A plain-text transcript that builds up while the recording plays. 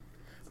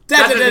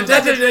And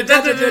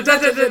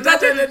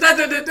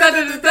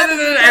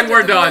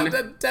we're done.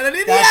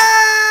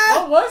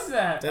 What was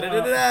that?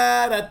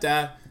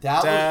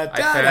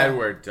 I said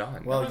we're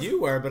done. Well,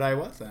 you were, but I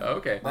wasn't.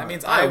 Okay. That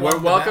means Hi, I won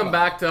the welcome battle.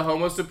 back to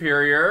Homo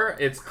Superior.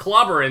 It's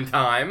clobbering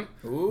time.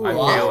 Ooh, I'm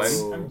wow.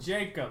 Galen. I'm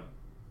Jacob.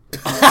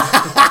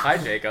 Hi,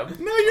 Jacob.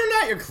 No, you're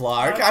not. You're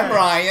Clark. Okay. I'm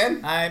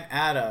Ryan. I'm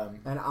Adam.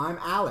 And I'm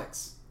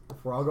Alex.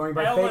 We're all going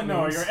by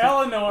Eleanor. fake names. You're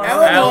Eleanor.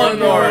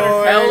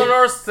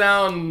 Eleanor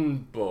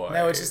sound boy.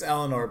 No, it's just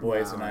Eleanor boy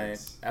Nice.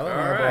 tonight.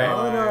 Eleanor All boy. right.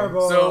 Eleanor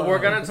boy. So we're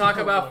going to talk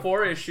about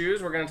 4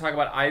 issues. We're going to talk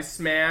about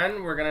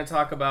Iceman. We're going to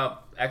talk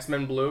about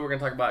X-Men Blue. We're going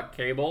to talk about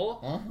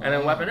Cable. And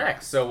then Weapon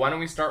X. So why don't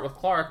we start with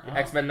Clark,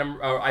 Iceman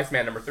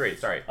number 3.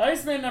 Sorry.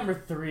 Iceman number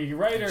 3.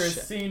 Writer is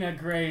Sina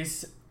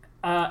Grace.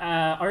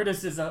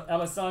 Artist is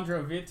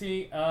Alessandro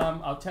Vitti.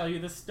 I'll tell you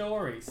the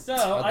story. So,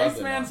 love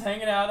Iceman's that.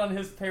 hanging out on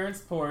his parents'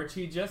 porch.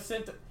 He just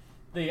sent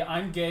the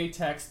I'm gay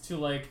text to,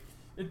 like,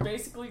 it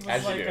basically was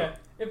As you like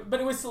do.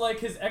 but it was to, like,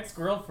 his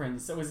ex-girlfriend,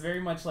 so it was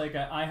very much like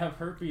a I have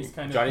herpes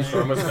kind Johnny of thing.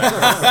 Storm was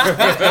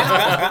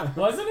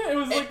Wasn't it? It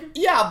was like...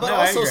 Yeah, but No,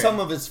 I also agree. some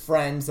of his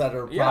friends that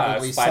are Yeah,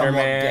 probably somewhat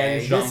Spider-Man,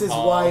 gay. Jean- This is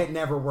Paul. why it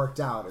never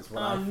worked out, is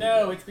what I Oh, figured.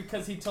 no, it's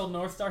because he told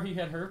Northstar he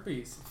had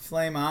herpes.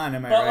 Flame on,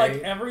 am I But, right?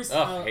 like, every...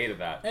 Ugh, hated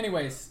that.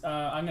 Anyways,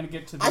 I'm gonna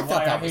get to the I thought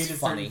why I that was hated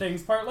funny. certain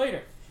things part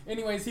later.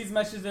 Anyways, he's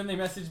messaged them, they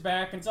message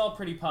back, and it's all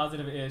pretty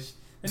positive-ish.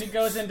 Then he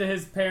goes into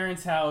his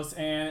parents' house,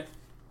 and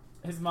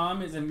his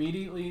mom is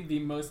immediately the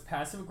most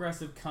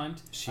passive-aggressive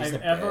cunt She's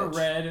I've a ever bitch.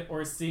 read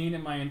or seen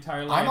in my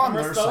entire life. I'm on And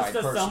we're their supposed side,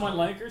 to someone personally.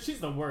 like her.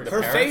 She's the worst.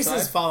 Her parents' face side?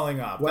 is falling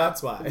off. Well,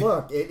 That's why.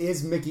 Look, it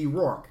is Mickey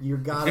Rourke. You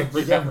gotta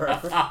forgive her.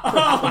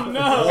 Oh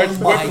no! It's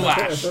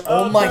Whiplash.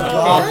 Oh my no.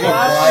 god, you're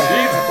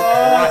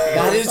right.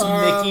 That is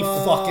Oh. Mickey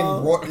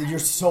fucking Rourke. You're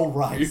so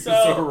right. You're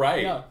so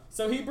right. Yeah.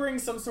 So he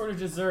brings some sort of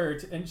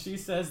dessert, and she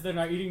says they're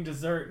not eating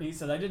dessert, and he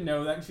said, I didn't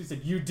know that, and she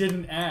said, you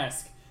didn't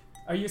ask.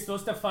 Are you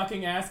supposed to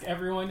fucking ask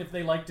everyone if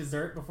they like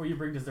dessert before you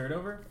bring dessert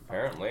over?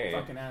 Apparently.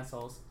 Fucking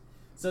assholes.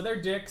 So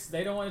they're dicks,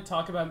 they don't want to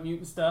talk about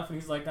mutant stuff, and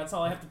he's like, that's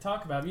all I have to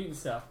talk about, mutant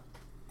stuff.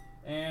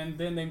 And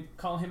then they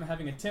call him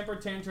having a temper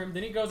tantrum,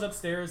 then he goes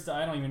upstairs to,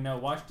 I don't even know,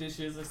 wash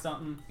dishes or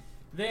something.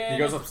 Then He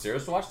goes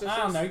upstairs to watch this? I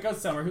don't know. He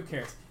goes somewhere. Who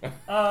cares?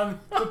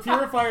 The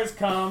purifiers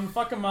come,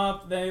 fuck him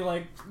up. They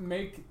like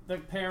make the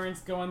parents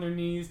go on their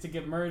knees to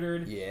get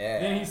murdered.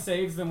 Yeah. Then he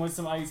saves them with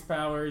some ice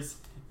powers,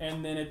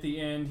 and then at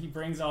the end he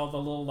brings all the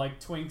little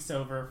like twinks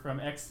over from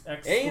X.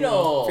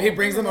 Anal. He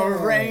brings them over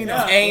for anal.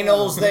 Yeah.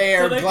 Anal's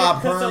there,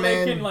 Glob so they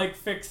Herman. can like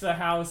fix the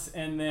house,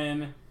 and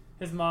then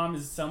his mom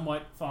is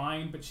somewhat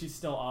fine, but she's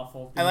still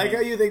awful. I like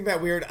how you think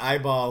that weird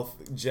eyeball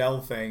gel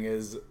thing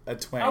is a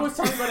twink. I was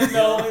talking about it.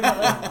 No,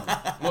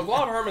 Well,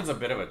 Glob Herman's a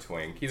bit of a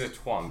twink. He's a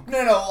twunk.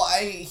 No,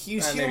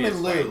 he's Maybe human it's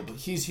lube. fake.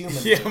 He's human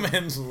lube.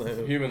 Human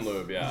lube. Human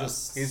lube, yeah.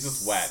 Just He's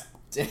just wet.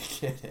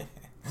 Stick it in.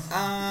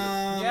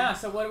 yeah.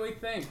 So what do we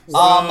think? Here's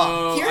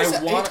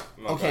I want-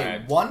 Oh, okay. go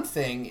ahead. One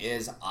thing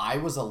is, I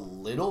was a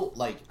little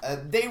like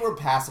they were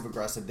passive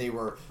aggressive. They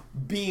were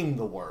being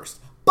the worst,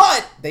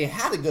 but they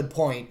had a good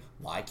point.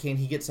 Why can't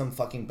he get some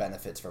fucking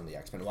benefits from the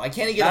X-Men? Why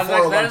can't he get a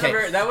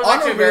 401k? That was On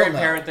actually a real very note,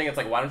 parent thing. It's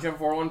like, why don't you have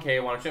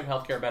 401k? Why don't you have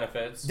healthcare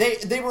benefits?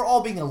 They were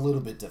all being a little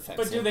bit defensive.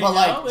 But do they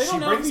like, know? They she don't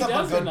know brings if up he a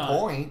does or good not.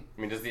 point.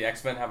 I mean, does the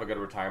X-Men have a good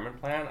retirement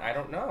plan? I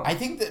don't know. I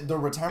think that the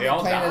They retirement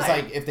all plan is die.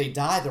 like, if they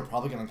die, they're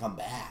probably going to come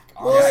back.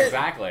 Well, yeah, it-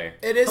 exactly.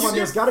 It is. Come on,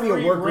 there's got to be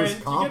Free a workers'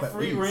 rent, comp you get at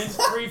free least.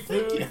 rent, free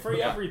food, free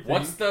Yeah. everything.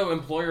 What's the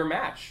employer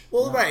match?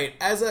 Well, right.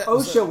 As a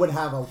OSHA would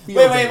have a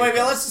field Wait.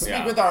 day. Let's speak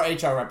Yeah. with our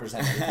HR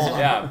representative. Hold on.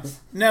 Yeah.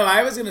 No,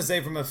 I was gonna say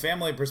from a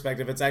family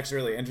perspective, it's actually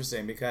really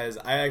interesting because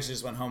I actually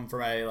just went home for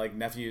my like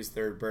nephew's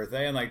 3rd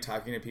birthday and like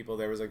talking to people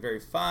there was like very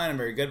fun and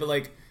very good, but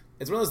like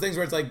it's one of those things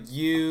where it's like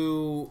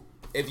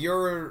if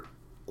your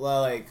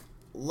like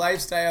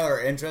lifestyle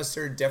or interests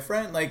are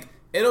different, like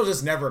it'll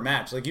just never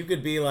match. Like you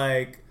could be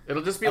like.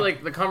 It'll just be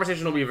like, the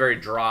conversation will be very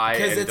dry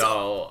and Because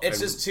dull.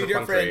 it's and just two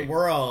perfunctory. different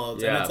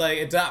worlds, and Yeah. it's like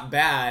it's not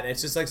bad.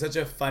 It's just like such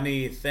a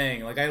funny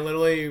thing. Like I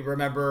literally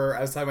remember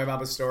I was telling my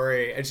mom a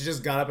story, and she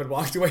just got up and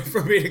walked away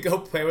from me to go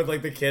play with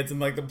like the kids in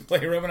like the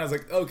playroom, and I was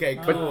like, okay,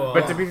 cool.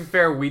 But to be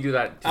fair, we do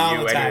that to all you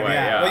the time, anyway.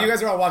 yeah. Well, you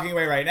guys are all walking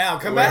away right now.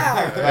 Come We're-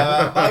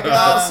 back. Bye,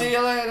 girl. See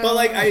you later. But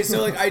like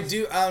I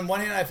do. On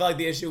one hand, I felt like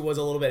the issue was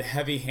a little bit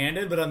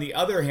heavy-handed, but on the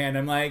other hand,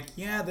 I'm like,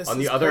 yeah, this On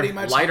is the other pretty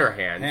much lighter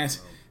hand. and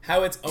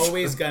how it's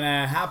always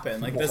gonna happen.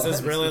 Like this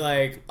is What? really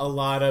like a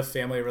lot of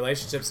family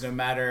relationships, no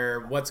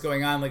matter what's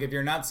going on. Like if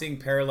you're not seeing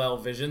parallel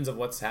visions of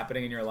what's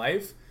happening in your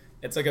life,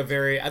 it's like a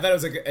very. I thought it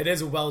was it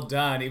is well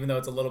done, even though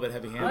it's a little bit I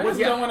heavy-handed. just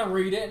don't want to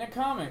read it in a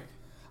comic.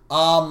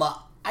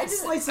 I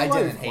Slice didn't, of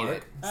I life, didn't hate Mark.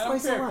 it. I don't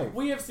Slice of care. life.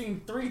 We have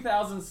seen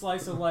 3,000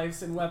 slice of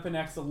lives in Weapon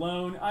X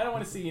alone. I don't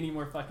want to see any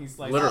more fucking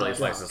slice Literally of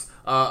life. slices.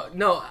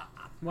 No,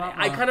 Wah,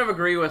 I wah. kind of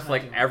agree with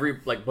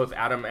like both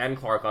Adam and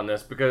Clark on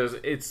this because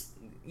it's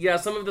yeah,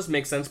 some of this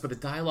makes sense, but the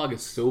dialogue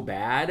is so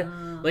bad.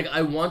 Like,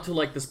 I want to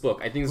like this book.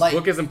 I think this Like-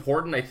 book is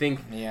important. I think,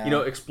 Yeah.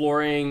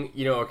 exploring,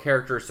 a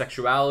character's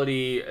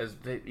sexuality, as,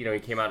 he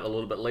came out a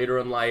little bit later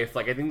in life.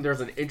 Like, I think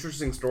there's an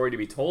interesting story to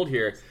be told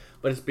here,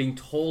 but it's being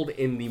told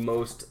in the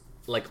most,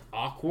 like,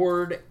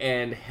 awkward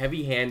and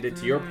heavy-handed,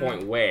 to your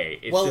point, way.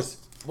 It's Well, just...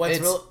 what's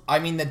It's, real? I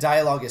mean, the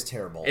dialogue is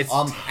terrible. It's At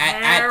one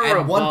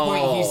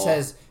point, he terrible.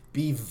 says,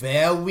 "Be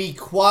very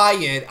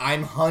quiet.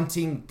 I'm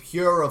hunting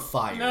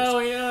purifiers." No,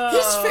 yeah.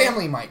 His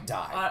family might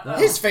die.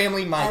 His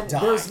family might And die.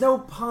 there's no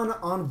pun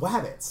on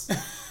wabbits,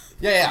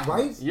 yeah.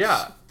 right?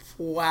 Yeah.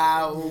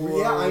 Wow.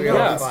 Yeah, I know.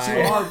 Yeah. It's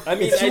too hard. I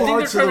mean, it's I too think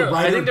hard they're for trying the to- I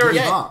writer think to they're-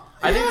 give yeah. up.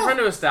 I think they're trying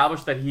to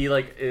establish that he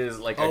is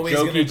a Always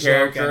gonna jokey joke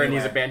character and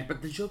he's a anyway. band,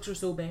 but the jokes are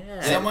so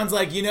bad. Someone's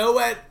like, you know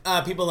what?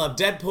 People love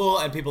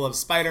Deadpool and people love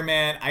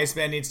Spider-Man.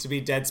 Iceman needs to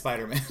be dead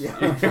Spider-Man.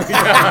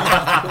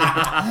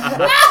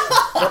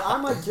 But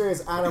I'm like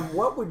curious, Adam,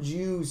 what would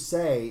you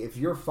say if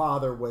your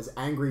father was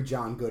angry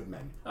John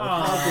Goodman? Like,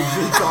 how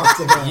could you talk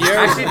to him?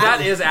 Actually,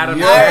 that is Adam's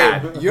You're,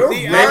 dad. you're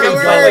The really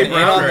artwork- going in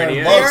Browner, on their and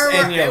he- books, The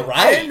and you're artwork-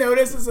 I didn't right.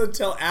 notice this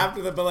until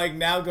after but like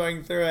now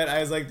going through it, I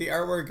was like, the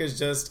artwork is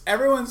just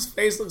everyone's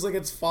face looks like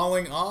it's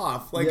falling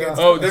off. Like Yeah. it's,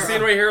 Oh, this they're-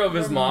 scene right here of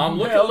his mom.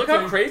 Look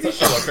how crazy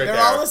she looks right They're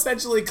there. all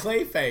essentially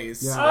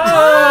Clayface. Yeah.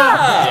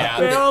 Ah!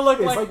 They all look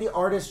It's like like the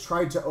artist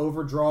tried to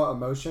overdraw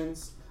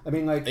emotions. I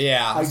mean, like,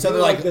 Yeah. I So do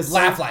they're like this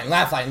laugh line,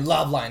 love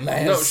line,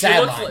 No,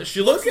 sad line.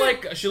 she looks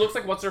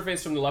like what's her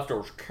face from the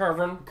leftovers,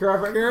 Kevin.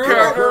 Kevin.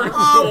 Kevin.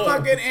 Oh,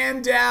 fucking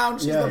and down.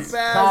 She's Yes. the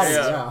best.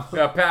 Patty.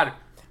 Yeah, Patty.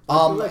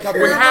 Like how We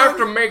they- have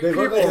to make they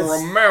people look like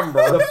this-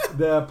 remember.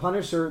 the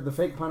Punisher, the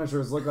fake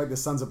Punishers look like the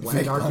Sons of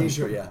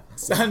Blandarchy. yeah.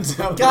 Sons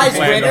of Guys,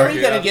 when are we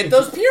Landor, gonna yeah. get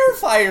those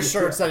purifier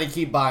shirts that I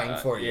keep buying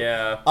for you?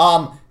 Yeah.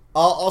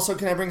 Also,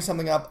 can I bring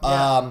something up?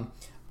 Yeah.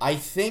 I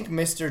think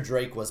Mr.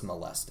 Drake was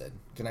molested.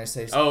 Can I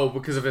say something? Oh,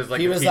 because of his he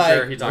the was teacher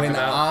like, he talked when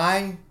about.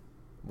 I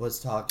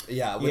was talking, with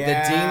Yeah.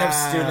 the dean of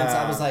students,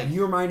 I was like,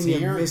 You remind me of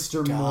 "Dear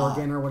Mr. God."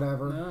 Morgan or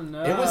whatever. Oh,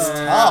 no. It was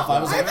tough.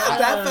 I was I like, thought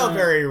that felt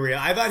very real.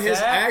 I thought I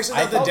actually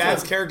I thought the felt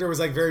dad's it. character was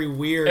like very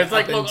weird. It's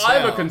like, up look, I'm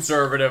a until-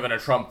 conservative and a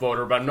Trump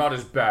voter, but I'm not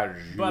as bad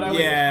as you. But I was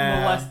Yeah.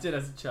 molested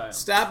as a child.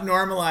 Stop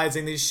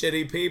normalizing these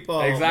shitty people.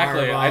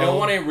 Exactly. Marvel. I don't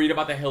want to read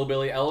about the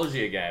hillbilly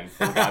elegy again,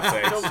 for God's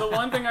sakes. The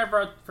one thing I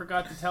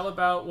forgot to tell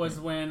about was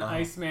when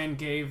Iceman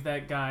gave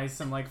that guy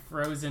some like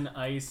frozen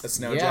ice. A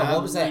snow Yeah, job.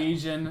 what was that?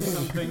 Asian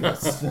something.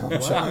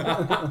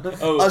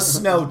 Oh, a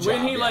snow job.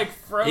 when he like he,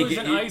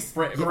 frozen he, ice.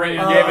 Fra- Fra- brand.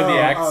 gave it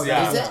the X. oh,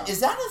 yeah. yeah. Is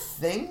that a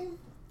thing?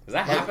 Does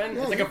that happen?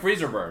 yeah, It's like a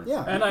freezer burn.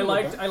 Yeah. And I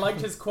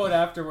liked his quote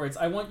afterwards.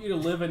 I want you to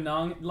live a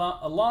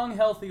long,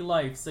 healthy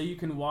life, so you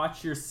can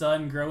watch your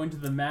son grow into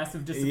the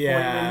massive disappointment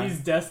Yeah. he's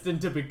destined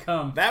to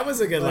become. That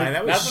was a good line.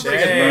 That was That's a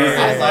pretty good shady. burn.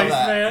 I love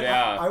that. Iceman.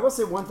 Yeah. I will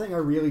say one thing I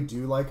really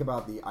do like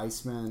about the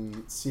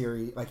Iceman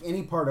series, like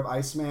any part of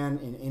Iceman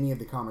in any of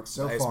the comics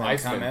so far,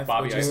 Iceman, Cometh,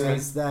 Bobby which is- Iceman.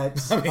 is that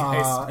Bobby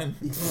uh, Iceman.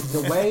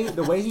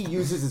 the way he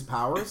uses his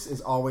powers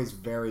is always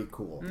very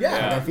cool. Yeah.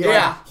 Like, I feel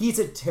Yeah. like he's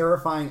a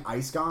terrifying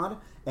ice god.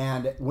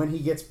 And when he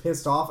gets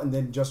pissed off and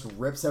then just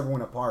rips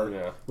everyone apart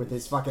Yeah. with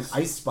his fucking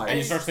ice spikes. And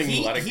he starts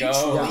singing "Let It Go,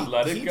 Truly,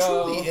 Let It he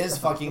Go." truly is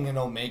fucking an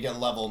Omega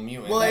level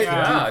mutant. Well, That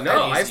Yeah, dude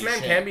no, crazy Iceman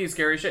shit. can be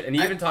scary shit, and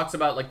he even talks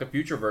about like the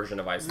future version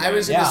of Iceman. I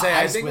was Yeah, gonna say,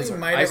 I Ice think Wizard. we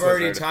might Ice have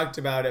already Wizard. talked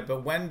about it,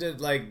 but when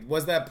did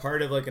was that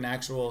part of like an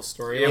actual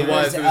story? It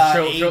was Age of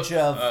Adam.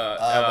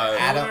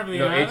 Whatever the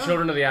No, Atom? Eight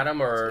Children of the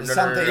Atom, or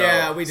Something.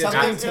 Yeah, we did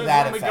Something that. It to was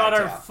that when we effect. got our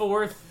yeah.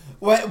 fourth.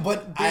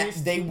 But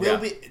Beast. they will Yeah.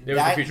 be. It was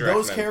the future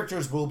those X-Men.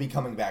 characters will be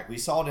coming back. We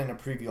saw it in a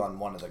preview on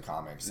one of the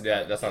comics.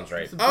 Yeah, that sounds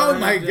right. Oh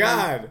my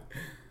god!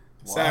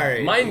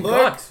 Sorry. Mein look,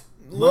 Gott.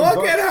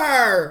 look at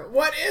her.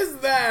 What is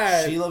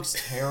that? She looks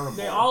terrible.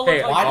 They all look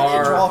Hey, like why did they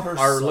our, draw her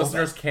our so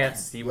listeners bad? can't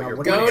see what Yeah, you're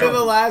what Go doing. to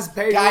the last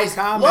page Guys, of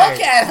the comic. look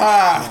at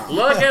her.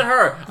 Look at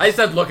her. I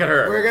said, look at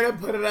her. We're gonna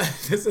put it on.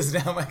 This is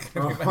now my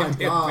Oh gonna be my my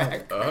new god!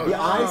 back. Oh.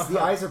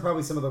 The eyes are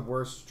probably some of the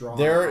worst drawn.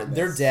 They're on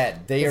they're this.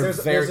 dead. They are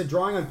There's very. a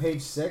drawing on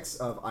page 6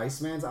 of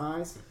Iceman's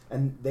eyes,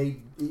 and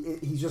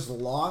he just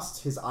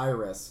lost his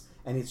iris,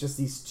 and it's just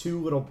these two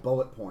little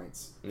bullet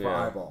points for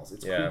Yeah. eyeballs.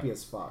 It's Yeah. creepy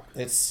as fuck.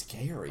 It's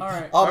scary. All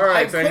right. All right, I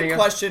have so a anything quick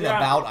else? question Yeah.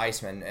 about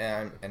Iceman,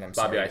 and I'm Bobby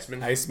sorry.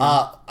 Iceman. Iceman.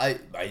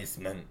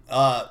 Iceman.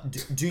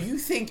 Do you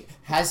think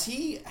has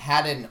he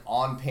had an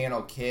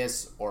on-panel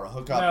kiss or a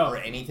hookup No. or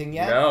anything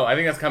yet? No, I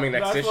think that's coming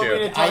next That's what we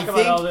issue. need to talk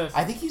about all this.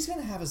 I think he's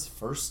gonna have his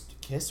first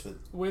kiss with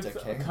With the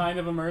king. kind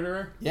of a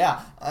murderer. Yeah.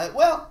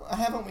 Well,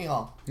 haven't we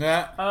all?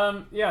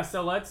 Yeah. Yeah,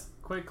 so let's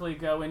quickly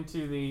go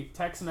into the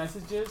text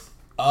messages.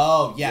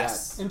 Oh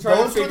yes. And try to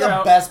Those were figure the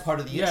out- best part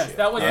of the Yes, issue.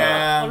 that was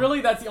Yeah.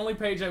 really that's the only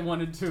page I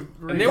wanted to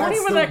read. And they weren't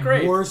That's even the that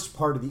great. worst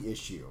part of the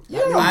issue.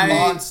 You're a I-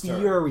 monster.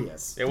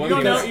 Furious. It you wasn't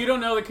don't know even- you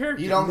don't know the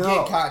character. You don't No,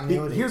 get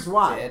continuity. Here's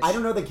why. bitch. I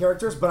don't know the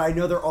characters, but I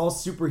know they're all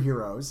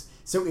superheroes.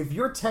 So if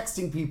you're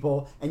texting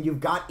people and you've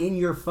got in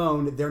your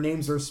phone their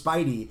names are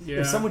Spidey,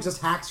 Yeah. if someone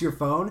just hacks your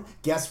phone,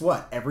 guess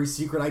what? Every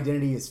secret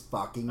identity is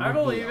fucking I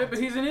believe revealed. it, but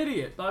he's an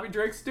idiot. Bobby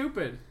Drake's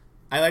stupid.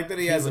 I like that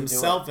he has would do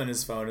himself in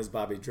his phone as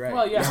Bobby Drake.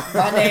 Well, yeah.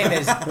 My name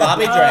is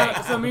Bobby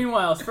Drake. So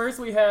meanwhile, first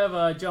we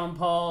have John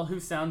Paul, who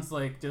sounds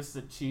like just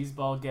a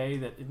cheeseball gay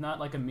that is not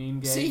like a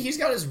meme gay. See, he's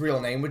got his real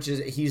name, which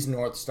is he's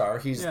North Star.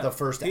 He's Yeah. the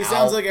first. he out.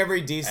 sounds like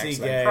every DC Excellent.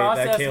 gay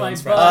Process that my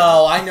Kalen's butt. from.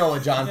 Oh, I know a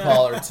John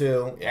Paul or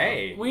two.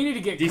 Hey. We need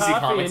to get DC coffee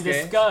Comics and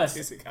gay? discuss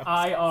DC Comics.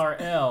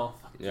 IRL.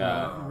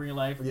 Yeah. In real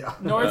life. Yeah.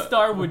 North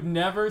Star would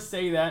never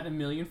say that in a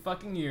million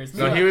fucking years.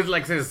 No, he was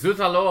like says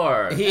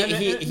Zutalor.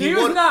 He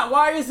was not.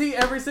 Why is he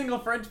every single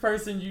French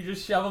person? You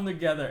just shove them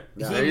together.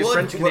 Yeah. He He's would-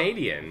 French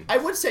Canadian. I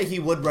would say he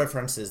would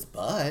reference his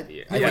butt.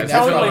 Yeah, I yeah, think that's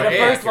that's totally. what The it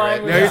first is.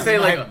 line was- No, you say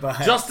My like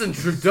butt. Justin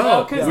Trudeau.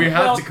 Well, 'cause- we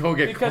have well, to go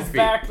get because coffee.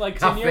 back like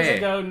 10 years Cafe.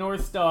 ago,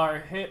 North Star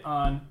hit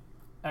on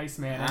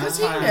Iceman. and Because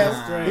it he was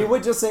knows. great. He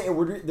would just say it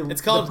would.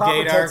 It's called the proper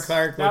Gaydar text-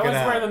 Clark. That Look was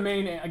it where up. the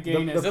main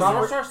gayness. the Does proper-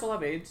 North Star still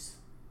have AIDS?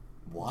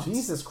 What?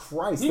 Jesus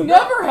Christ! He the-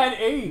 never had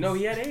AIDS. No,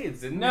 he had AIDS.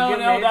 Didn't No, he get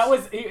no, AIDS? that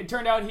was. It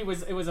turned out it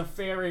was a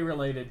fairy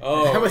related.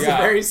 Oh, That was yeah.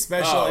 a very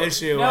special Oh.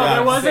 issue. No,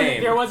 about-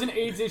 there was an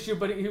AIDS issue,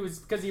 but he was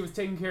because he was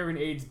taking care of an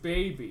AIDS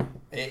baby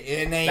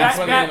In a That's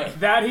what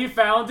that he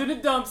found in a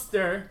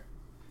dumpster.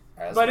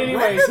 That's But what-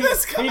 anyways, did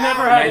this come he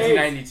never out? had AIDS.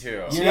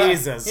 1992. You know,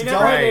 Jesus He never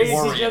had Christ. AIDS. He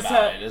worry just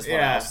about had- it, is what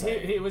Yeah. I'll say.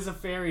 It was a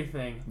fairy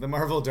thing. The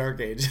Marvel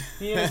Dark Age.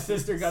 He and his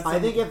sister got. I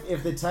some- think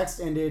if the text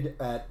ended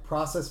at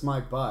 "process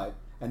my butt"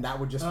 and that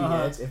would just be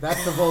Uh-huh. it. If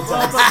that's the full Well,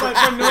 text,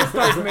 but North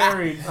Star's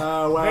married.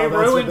 well, they that's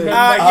ruined what they- him.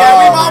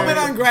 Yeah, we've all Oh, been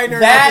on Grindr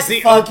that to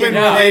see fucking- open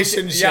Yeah,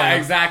 relationship. Yeah,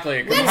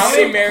 exactly. 'Cause Let's How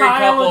many see married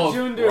Kyle couples?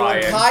 and June do it.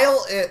 Ryan.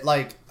 Kyle,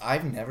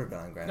 I've never been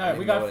on Grindr. All right,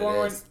 we got 4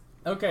 more.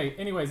 Okay,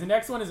 anyways, the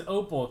next one is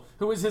Opal,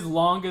 who was his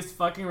longest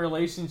fucking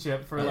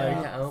relationship for like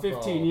Yeah, Opal.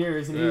 15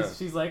 years, and Yeah.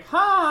 she's like,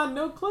 "Ha,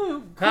 no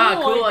clue, Ha,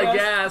 cool, I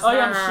guess. Oh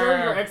yeah, I'm Ha. sure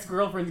your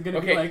ex-girlfriend's gonna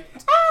be Okay. like,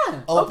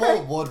 Opal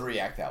okay. would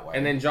react that way.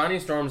 And then Johnny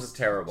Storms is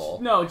terrible.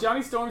 No,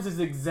 Johnny Storms is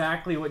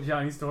exactly what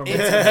Johnny Storms is.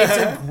 it's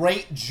a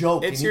great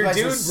joke. It's and you your guys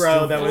are dude, bro,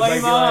 stupid. that was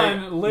Flame like,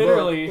 on,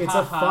 literally. Look, it's ha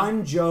a ha.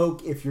 fun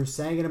joke if you're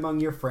saying it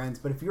among your friends,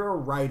 but if you're a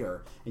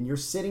writer and you're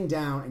sitting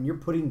down and you're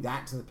putting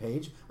that to the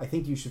page, I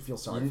think you should feel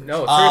sorry for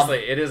No, yourself.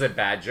 seriously, it is a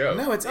bad joke.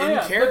 No, it's Oh, in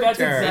yeah, character. but that's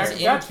exactly. It's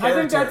in That's, I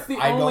think that's the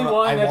character. I only don't-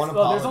 one I that's. won't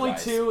Well, there's only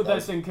apologize. two That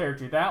that's was- in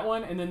character. That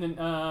one, and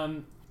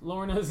then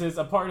Lorna's is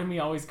a part of me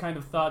always kind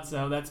of thought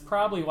so. That's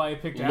probably why I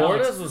picked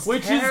Lorna's Alex, was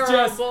which is just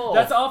terrible.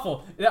 that's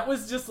awful. That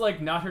was just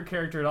like not her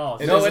character at all.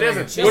 No, it doesn't isn't.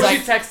 make She's Was like-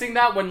 she texting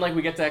that when like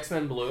we get to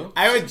X-Men Blue?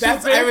 I was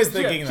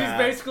thinking she's that.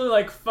 basically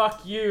like,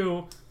 "Fuck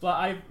you."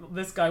 But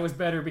this guy was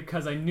better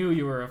because I knew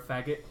you were a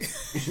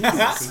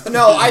faggot.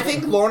 No, I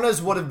think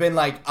Lorna's would have been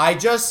like, I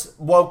just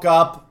woke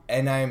up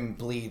and I'm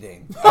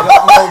bleeding. I don't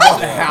know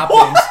what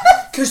happened.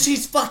 Because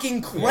she's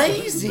fucking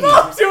crazy. Do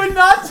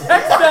not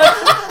text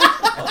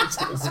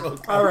that.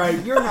 All right,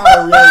 you're not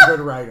a really good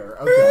writer.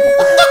 Okay.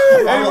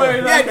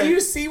 Anyway, Yeah, okay. do you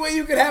see what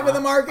you could have in the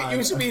market?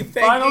 You should be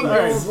Final thanking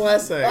your verse.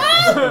 blessing.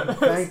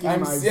 Thank you,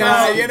 I'm my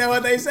Yeah, friend. you know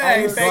what they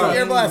say. I'm Thank your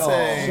single.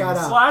 blessing. Shut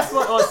up. Last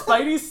one, well,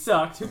 Spidey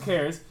sucked. Who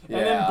cares? And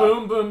then Yeah.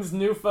 Boom Boom's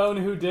new phone,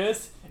 Who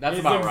Dis, That's is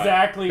about right.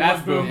 exactly That's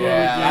what Boom Boom Boom Boom.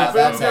 would do. Yeah, Boom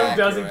that's Boom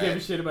doesn't accurate. give a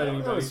shit about That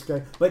anybody. was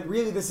good. But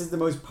really, this is the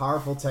most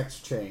powerful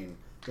text chain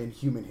in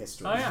human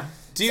history. Oh yeah.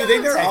 Do you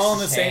think they're Text all on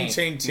the same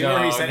chain. chain too? No,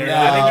 or he sent it they're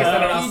out? not. I think he No,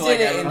 sent it out he to like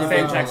did it the same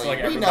individually. text like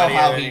We know everybody.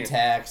 how and he then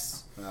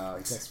texts. He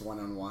texts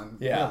one-on-one.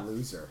 Yeah. You're a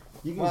loser.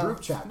 You can Well-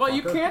 group chat. Well,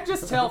 you fucker. can't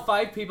just tell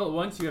 5 people at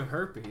once you have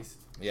herpes.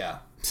 Yeah.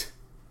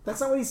 That's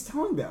not what he's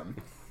telling them.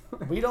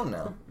 We don't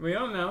know. We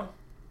don't know.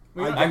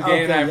 We I don't, I'm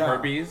gay and I have Okay, yeah.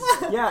 herpes.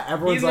 Yeah,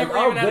 everyone's He's like, never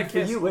 "Oh, even had good a for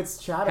kiss. you. Let's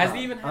chat." Hasn't about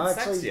even it." had sex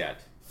Actually,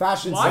 yet.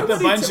 Fashion. why With would,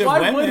 a bunch he, of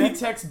why would he women.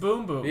 text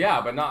Boom Boom? Yeah,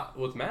 but not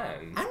with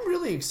men. I'm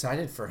really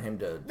excited for him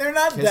to. They're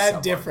not Kiss that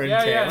someone. different,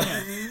 Yeah, yeah,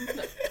 Caleb.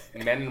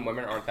 yeah. Men and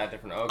women aren't that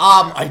different. Okay.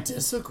 I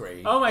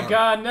disagree. Oh my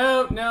god,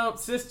 no,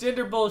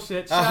 cisgender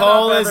bullshit. A Shut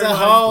hole up, is a everyone.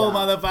 hole, Yeah.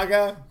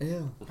 motherfucker.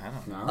 Ew. I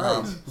don't know.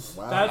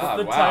 Wow. That's Ah,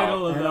 the wow.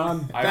 title of And the.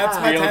 I'm I That's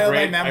back. my feel title of my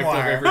great. I feel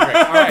memoir. very great.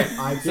 All I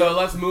right, feel- so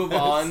let's move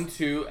on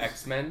to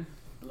X-Men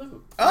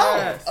Blue. Oh,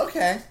 Yes.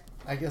 okay.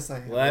 I guess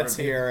I. Let's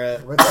hear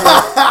it.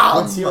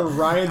 Let's hear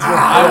Ryan's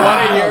I report.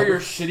 want to hear your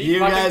shitty You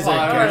fucking guys are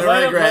plot. gonna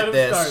let him- regret let him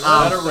this.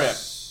 start. Let it rip.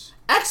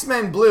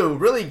 X-Men Blue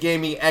really gave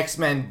me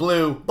X-Men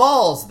Blue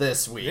balls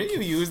this week. Did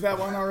you use that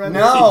one already?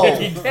 No.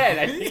 He did.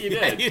 I think he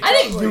did. I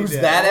didn't use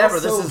that ever.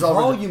 Also, This is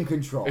over. volume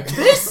control.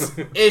 This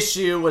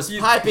issue was He's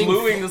piping.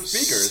 gluing the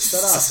speakers.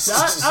 Shut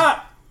up. Shut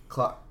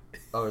up!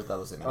 Oh, that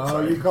was it. Oh,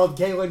 Sorry. you called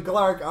Caitlin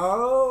Clark.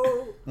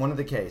 Oh. One of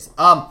the case.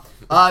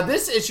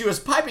 This issue is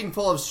piping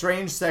full of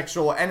strange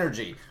sexual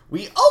energy.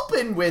 We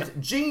open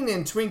with Jean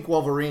and Twink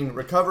Wolverine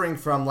recovering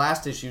from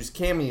last issue's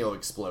cameo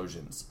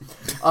explosions.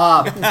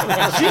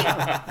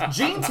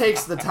 Jean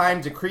takes the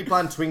time to creep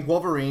on Twink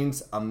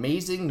Wolverine's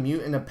amazing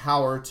mutant of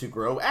power to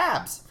grow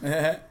abs.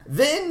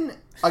 Then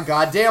a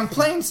goddamn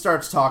plane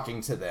starts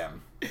talking to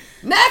them.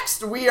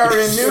 Next, we are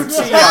in New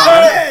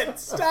Tian.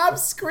 Stop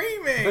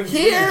screaming.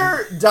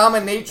 Here,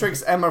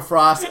 dominatrix Emma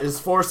Frost is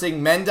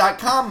forcing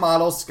Men.com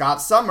model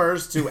Scott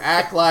Summers to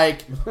act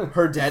like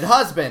her dead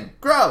husband.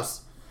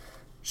 Gross.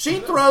 She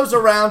throws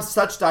around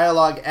such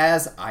dialogue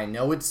as, I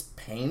know it's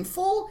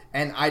painful,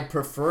 and I'd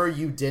prefer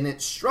you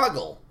didn't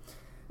struggle.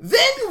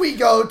 Then we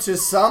go to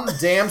some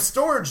damn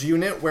storage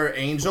unit where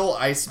Angel,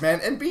 Iceman,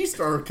 and Beast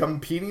are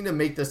competing to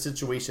make the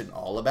situation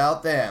all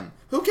about them.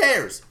 Who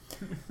cares?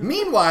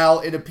 Meanwhile,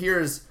 it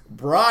appears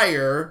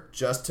Briar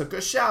just took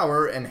a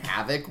shower and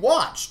Havoc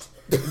watched.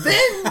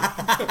 Then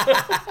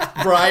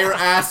Briar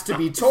asked to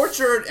be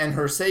tortured, and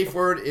her safe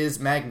word is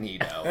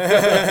Magneto.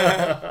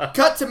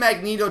 Cut to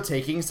Magneto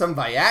taking some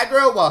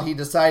Viagra while he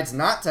decides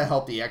not to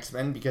help the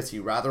X-Men because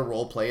he'd rather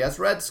roleplay as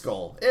Red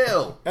Skull.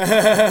 Ew.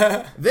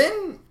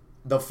 Then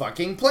the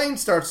fucking plane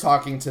starts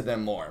talking to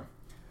them more.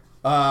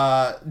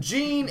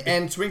 Jean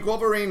and Twink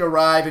Wolverine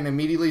arrive and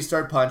immediately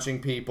start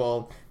punching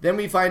people. Then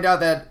we find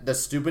out that the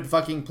stupid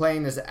fucking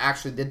plane is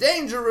actually the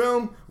Danger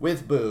Room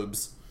with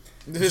boobs.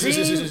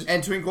 Jean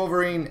and Twink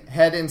Wolverine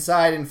head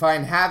inside and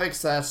find Havoc /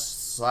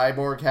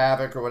 Cyborg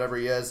Havoc or whatever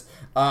he is.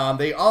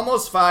 They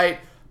almost fight,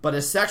 but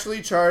a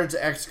sexually charged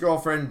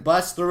ex-girlfriend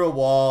busts through a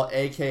wall,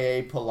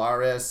 aka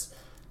Polaris.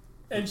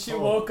 And she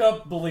woke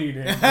up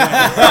bleeding.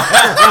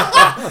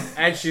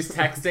 And she's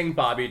texting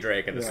Bobby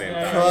Drake at the same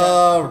time.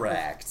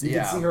 Correct. You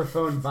Yeah. can see her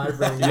phone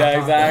vibrating. Yeah,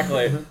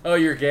 exactly. Oh,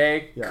 you're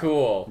gay? Yeah.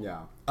 Cool. Yeah.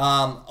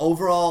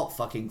 Overall,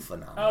 fucking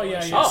phenomenal. Oh,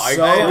 yeah, She's yeah. Oh, I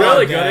so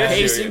really good. good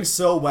issue. pacing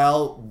so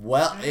well.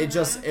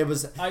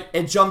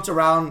 It jumped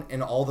around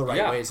in all the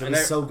right ways. It and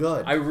was so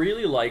good. I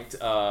really liked.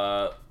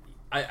 I'm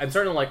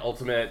starting to like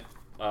Ultimate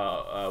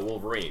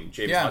Wolverine,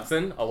 James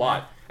Hudson, a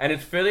lot, and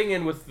it's fitting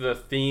in with the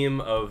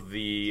theme of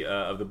the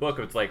book.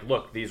 It's like,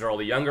 look, these are all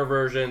the younger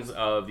versions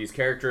of these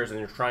characters, and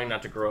they're trying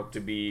not to grow up to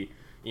be,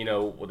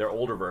 their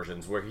older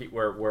versions. Where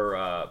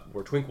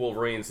Twink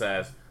Wolverine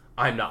says,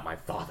 "I'm not my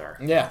father."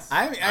 yes.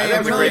 I That am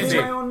was a really great He's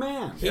scene. my own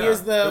man. He Yeah.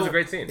 is the. That was a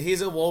great scene.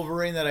 He's a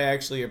Wolverine that I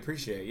actually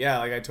appreciate. Yeah,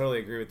 like I totally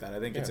agree with that. I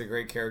think it's a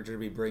great character to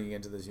be bringing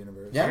into this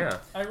universe. Yeah. Yeah.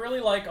 I really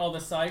like all the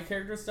side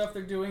character stuff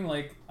they're doing.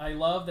 Like, I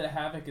love that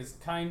Havoc is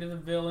kind of a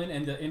villain,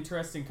 and the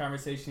interesting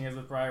conversation he has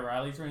with Briar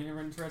Riley's really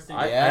interesting.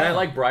 And I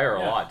like Briar a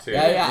Yeah. lot too.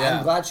 Yeah.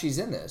 I'm glad she's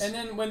in this. And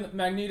then when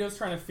Magneto's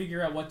trying to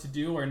figure out what to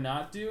do or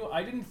not do,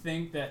 I didn't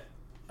think that.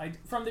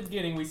 From the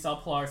beginning, we saw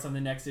Polaris on the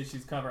next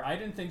issue's cover. I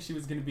didn't think she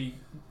was going to be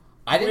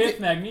I didn't with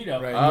thi-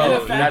 Magneto. Right. And Oh,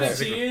 the fact that's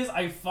that she is,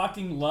 I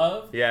fucking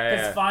love. Yeah, yeah.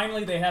 Because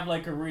finally they have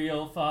like a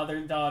real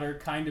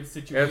father-daughter kind of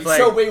situation. It's like-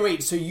 So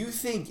wait. So you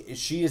think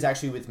she is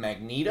actually with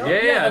Magneto?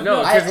 Yeah,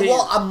 no. I- 'cause he-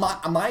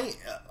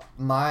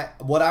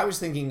 What I was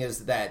thinking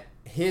is that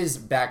his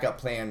backup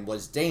plan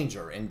was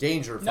Danger, and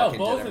Danger no, fucking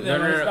both did of it. them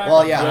No, are no, his no. backup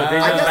Well, yeah, plan. No,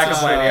 Danger's I guess backup that's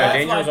plan, true. yeah. That's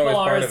Danger's why always part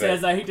Polaris of it.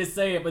 says, I hate to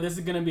say it, but this is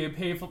going to be a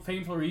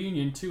painful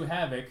reunion to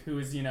Havoc, who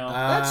is,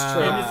 That's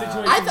true. in this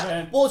situation. I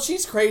thought, well,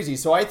 she's crazy,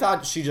 so I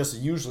thought she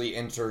just usually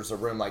enters a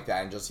room like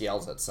that and just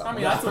yells at I someone.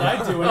 mean, that's what I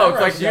do. Oh, whenever it's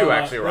I like show you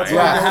up. actually, right? That's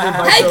why Gordon Yeah.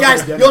 invites Hey her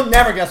guys, to dinner. you'll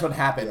never guess what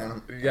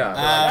happened. Yeah.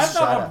 That's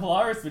Shut not what up.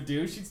 Polaris would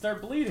do. She'd start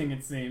bleeding,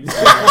 it seems.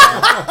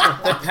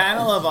 The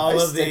panel of all I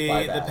of stick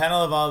by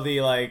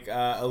that. like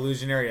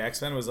illusionary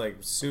X-Men was like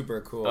super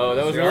cool. Oh,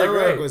 that was The really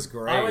artwork great. was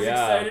great. I was Yeah.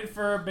 excited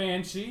for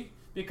Banshee,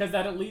 because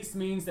that at least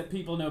means that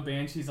people know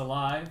Banshee's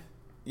alive.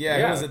 Yeah,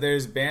 Yeah. who was it?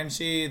 There's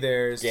Banshee.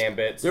 There's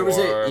Gambit. There was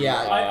a- Storm,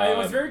 yeah. I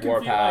was very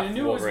confused. Warpath, I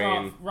knew it was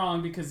Wolverine.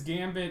 wrong because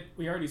Gambit,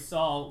 we already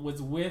saw,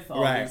 was with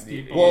all Right. these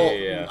people. Well,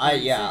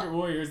 Yeah. Secret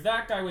Warriors.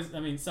 That guy was,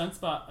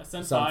 Sunfire.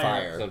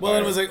 Sunfire. well,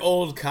 it was like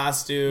old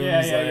costumes.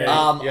 Yeah, yeah,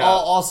 like- yeah. Yeah.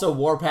 Also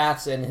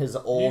Warpath's and his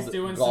He's old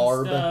doing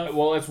garb. some stuff.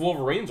 Well, it's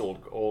Wolverine's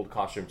old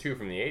costume too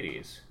from the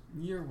 80s.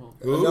 You're Wolverine.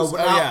 Who's? No, Oh,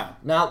 but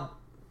yeah.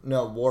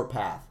 no,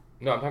 Warpath.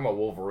 No, I'm talking about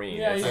Wolverine.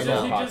 Yeah, It's he's his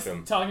just, old he's just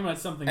costume. talking about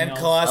something And else.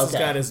 Colossus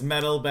Okay. got his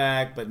medal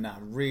back, but not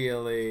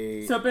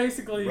really. So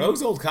basically,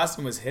 Rogue's old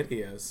costume was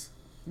hideous.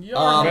 you're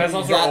But that's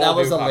also that old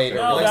was new a later.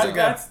 costume. no, Looks that,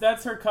 like a-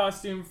 that's her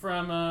costume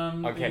from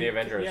Uncanny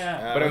Avengers.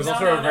 Yeah, But it was no,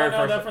 also no, her very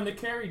no, first- from the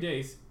Carrie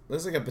days.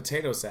 Looks like a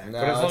potato sack.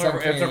 No, But it's it's not-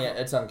 uncanny. it's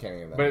a- It's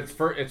uncanny. But it's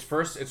her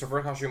first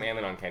costume and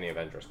an Uncanny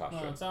Avengers No,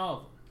 costume. it's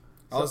all.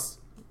 Also,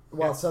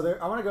 Well, so there,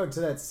 I want to go to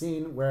that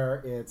scene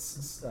where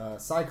it's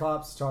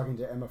Cyclops talking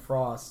to Emma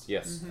Frost.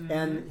 Yes. Mm-hmm.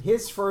 And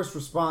his first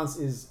response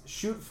is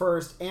shoot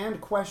first and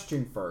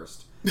question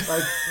first.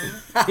 Like,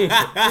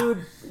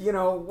 dude,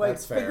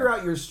 That's fair. figure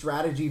out your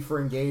strategy for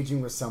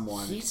engaging with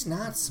someone. He's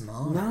not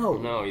small. No.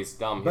 No, he's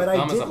dumb. He's But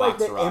dumb I as did a like box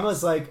that of rocks.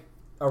 Emma's like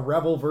a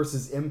rebel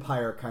versus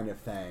empire kind of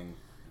thing.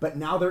 But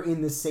now they're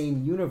in the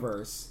same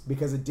universe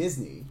because of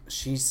Disney.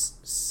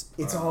 She's.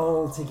 It's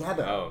all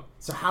together. Oh.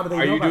 So how do they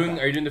Are know you about doing?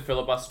 that? Are you doing the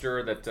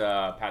filibuster that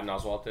Patton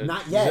Oswalt did?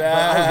 Not yet, but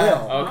I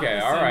will. Okay, Not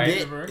the all same right.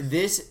 universe.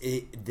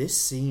 This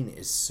scene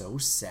is so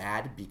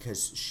sad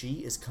because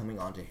she is coming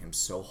onto him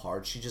so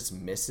hard. She just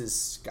misses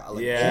Scott,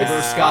 like, Yeah.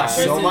 older Scott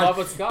She's so in much. love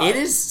with Scott. It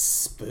is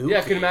spooky. Yeah,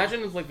 I can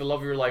imagine if like the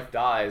love of your life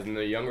dies and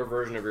the younger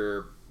version of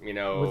your,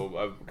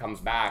 comes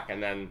back,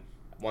 and then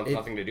wants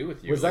nothing to do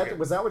with you. Was Like,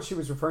 that what she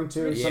was referring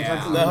to? Yeah.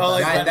 Sometimes in The whole,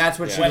 like, that's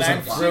what she when was I'm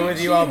implying. through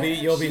with you,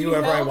 you'll be She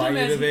whoever I held want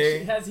him you to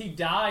as be. as he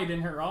died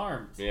in her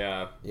arms.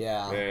 Yeah.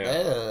 Yeah.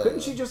 Yeah.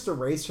 Couldn't she just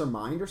erase her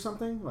mind or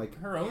something? Like,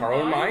 Her own Her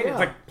own mind? Yeah. It's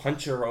like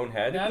punch her own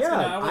head. That's yeah,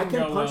 gonna, I wouldn't can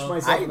go punch well.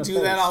 myself I in the do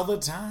face. that all the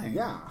time.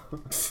 Yeah.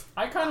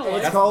 I kind of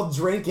It's like. called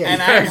drinking.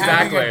 And I'm having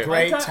Exactly. a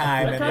great I time.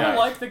 kind And of Yeah.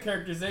 like the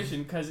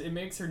characterization because it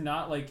makes her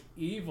not like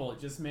evil. It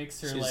just makes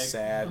her She's like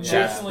sad,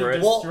 emotionally yeah.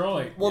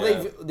 destroyed. Well,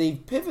 Yeah.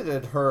 they've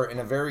pivoted her in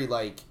a very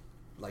like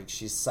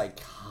she's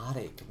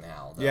psychotic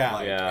now. Though, Yeah.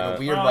 like, Yeah. in a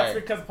weird Well, way. that's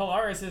because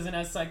Polaris isn't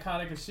as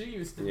psychotic as she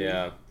used to be.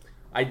 Yeah.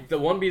 The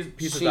one piece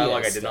of She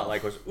dialogue I is did not still.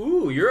 like was,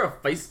 "Ooh, you're a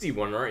feisty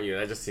one, aren't you?"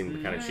 That just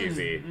seemed kind of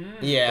cheesy.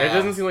 Yeah, It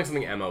doesn't seem like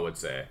something Emma would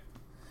say.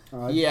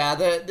 Yeah,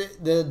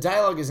 the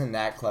dialogue isn't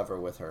that clever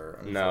with her.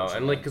 No,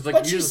 and like, cause like,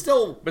 but you- she's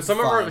still. but some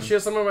of fun. her, she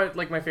has some of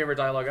my favorite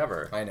dialogue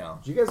ever. I know.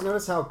 Did you guys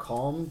notice how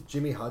calm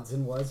Jimmy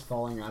Hudson was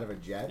falling out of a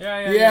jet?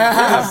 Yeah.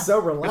 Yeah. He was so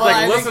It's relaxed. like,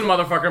 I listen,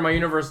 motherfucker, my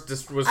universe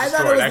just was I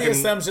destroyed. thought it was I the can-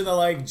 assumption that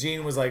like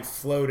Jean was like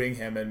floating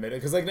him in mid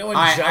because like no one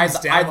I'd jumps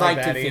down like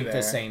that to think either.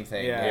 the same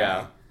thing. Yeah.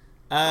 Yeah.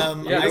 I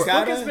Yeah, this book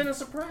gotta. has been a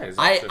surprise.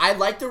 I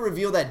like the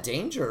reveal that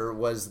Danger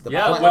was the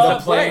Yeah, pla- was the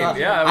the plan.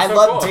 plane. Yeah, it was I so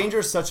love cool.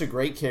 Danger's such a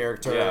great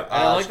character. Yeah, and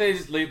I like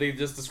they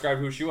just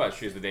described who she was.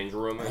 She's the danger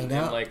room in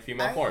know. like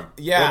female form.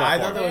 Yeah, Robot I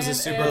form. thought that was a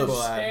super and,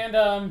 cool ad.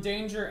 And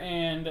Danger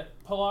and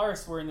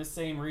Polaris were in the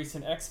same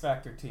recent X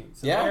Factor team,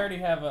 so Yeah. they already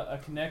have a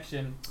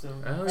connection. So,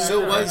 Oh,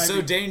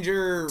 So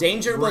Danger.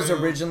 Danger was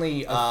Room-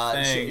 originally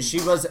thing. she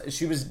was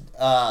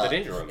The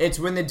Danger Room. It's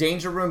when the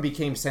Danger Room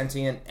became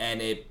sentient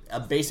and it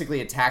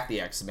basically attacked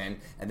the X-Men,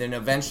 and then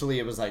eventually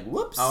it was like,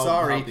 whoops, I'll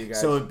sorry. help you guys.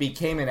 So it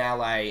became an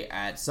ally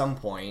at some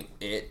point.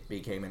 It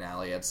became an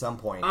ally at some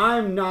point.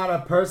 I'm not a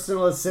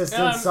personal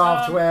assistant Um,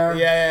 software.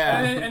 Yeah.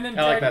 And then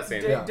I like that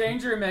scene. Yeah.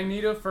 Danger and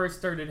Magneto first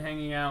started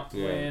hanging out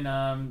Yeah.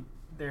 when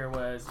it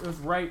was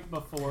right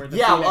before the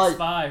Yeah, Phoenix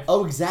 5.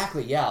 Oh,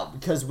 exactly. Yeah,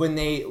 because when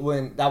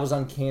that was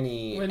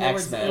Uncanny When there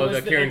was- X-Men. it Oh, was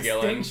the the Kieran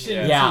Gillen.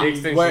 Extinction Yeah. The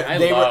Extinction. Where I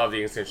they were- love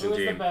the It Extinction was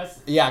the team. best.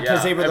 Yeah,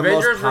 because they were the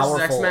Avengers most powerful.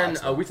 vs. X-Men.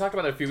 X-Men. We talked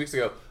about it a few weeks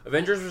ago.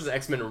 Avengers vs.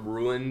 X-Men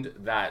ruined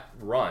that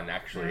run.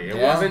 Actually, it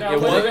Yeah. wasn't. No, It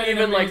would've wasn't been an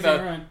even like amazing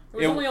the. run. It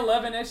was only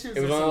 11 issues.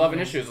 It was or only 11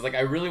 something. issues. Like I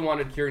really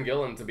wanted Kieran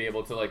Gillen to be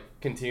able to like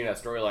continue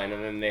that storyline,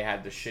 and then they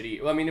had the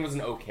shitty. Well, I mean, it was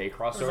an okay It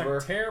was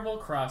crossover. a terrible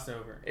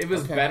crossover. It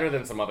was Okay. better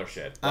than some other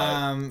shit.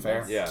 but-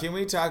 Fair. Yeah. Can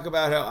we talk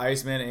about how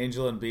Iceman,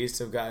 Angel, and Beast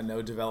have gotten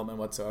no development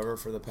whatsoever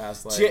for the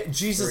past like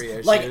Jesus, 3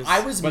 issues? like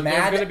I was But there's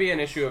mad. going to be an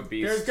issue of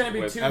Beast. There's going to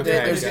be with- two Okay,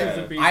 different okay. issues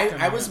of Beast I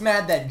coming was out.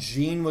 mad that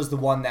Jean was the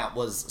one that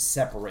was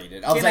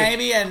separated. I was Can I like,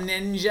 be a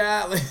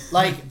ninja?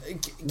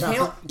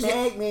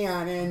 Make me a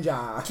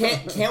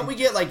ninja. can't we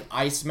get like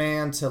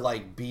Iceman to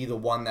like be the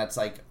one that's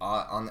like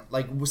on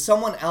like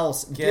someone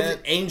else give Get-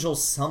 Angel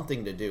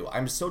something to do?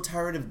 I'm so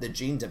tired of the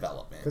Jean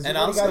development. Because And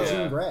you already also- got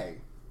Jean Yeah. Grey.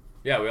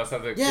 Yeah, we also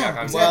have the Yeah,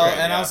 concept well, right,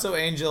 and yeah. also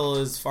Angel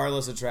is far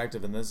less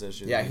attractive in this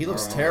issue. Yeah, he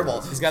looks terrible.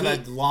 He's got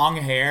that long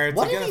hair. It's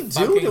What like did a he do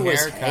fucking to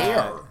his haircut.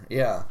 hair?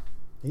 Yeah.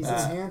 He's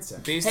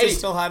handsome. Beast Hey, is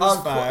still hot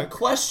as fuck.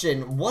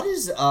 question: what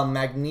is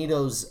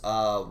Magneto's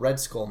Red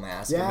Skull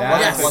mask? Yeah.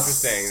 That's Yes.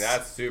 interesting.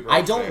 That's super.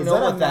 I don't interesting. know Is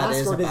that what a that mask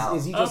is or about.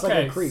 is he just Okay,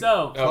 like a creep?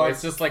 so Oh,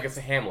 it's just like it's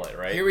a Hamlet,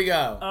 right? Here we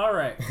go. all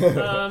right.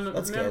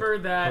 That's Remember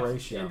that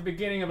Horatio. in the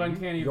beginning of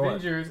Uncanny York.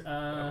 Avengers.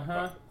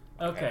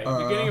 Okay,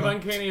 beginning of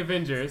Uncanny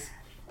Avengers.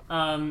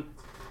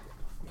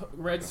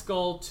 Red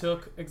Skull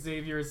took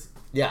Xavier's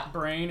Yeah,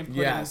 brain and put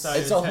it Yes. inside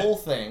it's his a head. whole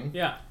thing.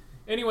 Yeah.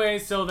 Anyway,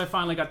 so they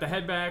finally got the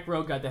head back.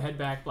 Rogue got the head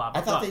back. Blah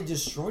blah. I thought blah. they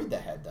destroyed the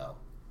head though.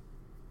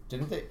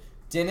 Didn't they?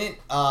 Didn't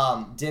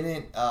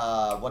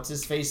what's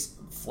his face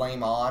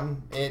flame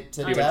on it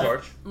to Human death?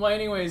 Torch. Well,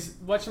 anyways,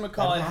 whatchamacallit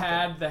That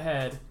happened. had the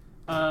head.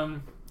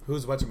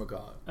 Who's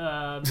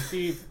whatchamacallit?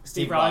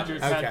 Steve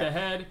Rogers had Okay. the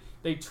head.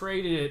 They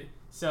traded it,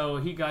 so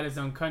he got his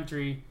own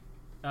country.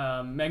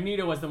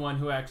 Magneto was the one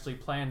who actually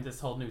planned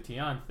this whole new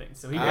Tian thing.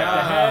 So he got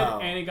the head Oh.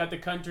 and he got the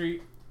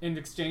country in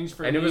exchange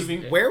for And it was-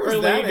 leaving, Where was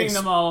for that leaving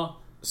them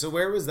all So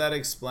where was that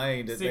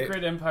explained? Did they-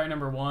 Secret Empire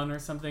 #1 or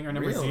something, or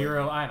number Really?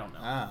 0. I don't know.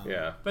 Ah.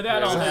 Yeah. But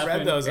that Yeah, all I happened.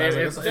 read those. I was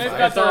like, It's, what they've the it's,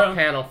 got fuck? their off own-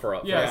 panel for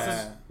us. Yeah,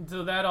 Yeah.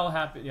 so that all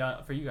happened.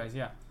 Yeah, for you guys.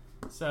 Yeah.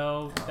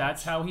 So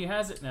that's how he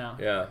has it now.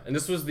 Yeah, and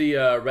this was the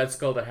Red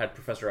Skull that had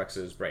Professor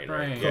X's brain, right?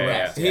 Brain. Yeah,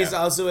 Correct. yeah, He's yeah.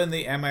 also in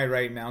the Am I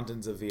Right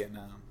Mountains of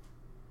Vietnam.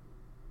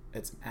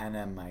 It's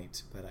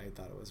Anamite, but I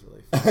thought it was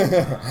really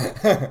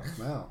funny.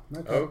 Wow.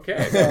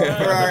 Okay.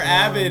 For our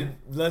avid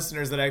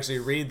listeners that actually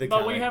read the But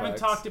comic we haven't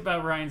books. talked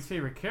about Ryan's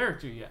favorite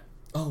character yet.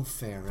 Oh,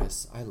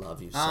 Ferris, I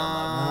love you so Oh,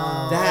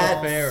 much.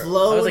 That Fair.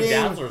 floating, I was like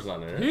Dazzler's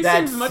on it. He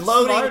that seems much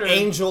floating smarter.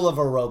 angel of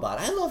a robot.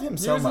 I love him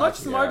so was much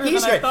smarter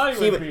He's than I great. thought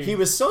he would be. He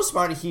was so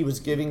smart. He was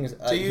giving.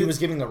 He was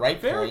giving the right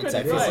Very points. good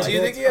I feel advice. like. Do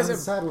you think he has a-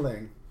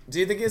 unsettling? Do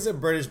you think he has a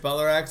British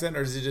Butler accent,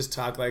 or does he just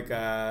talk like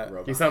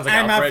He sounds like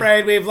I'm Alfred.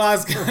 afraid we've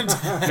lost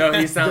contact. No,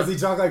 he Does sounds. he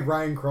talk like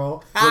Brian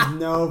Kroll with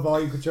no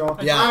volume control?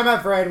 Yeah. I'm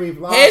afraid we've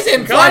lost. His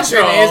inflection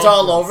Control. is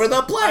all over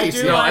the place.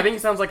 I do No, like- I think he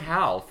sounds like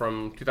Hal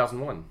from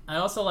 2001. I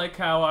also like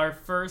how our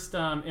first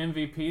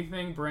MVP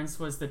thing, Brent's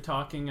was the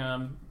talking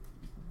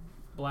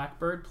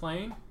Blackbird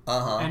plane,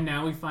 Uh-huh. and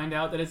now we find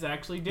out that it's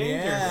actually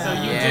Danger. Yeah.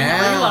 So you Yeah.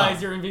 didn't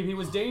realize your MVP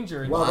was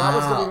Danger. Well, that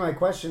was going to Wow. be my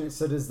question.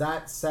 So does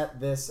that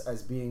set this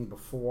as being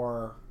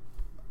before,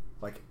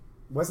 like,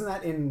 wasn't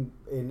that in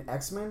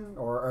X-Men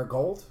or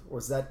Gold? Or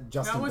was that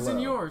Justin that was in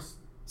Blue? yours.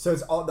 So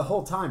it's all the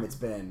whole time it's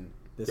been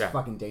this Yeah.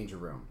 fucking Danger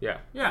Room. Yeah.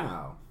 Yeah.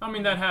 Wow. I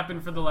mean, that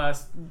happened for the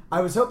last...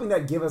 I was hoping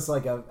that'd give us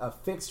like a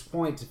fixed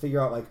point to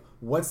figure out like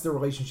what's the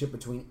relationship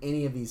between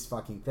any of these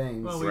fucking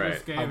things. Well, we Right.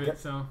 just gave I it, get-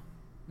 so...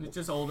 It's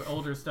just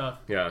older stuff.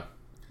 Yeah.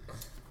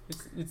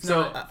 It's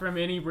So, not from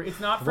any... It's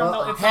not from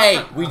well, the... It's Hey,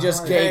 not from, we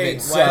just Hey, gave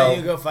it, Why don't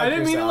you so... go fuck I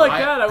didn't mean it yourself?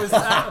 like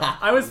that.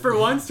 I was for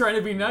once trying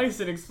to be nice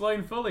and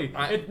explain fully.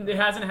 It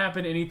hasn't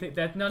happened anything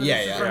that none of Yeah,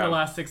 this yeah. is from Yeah. the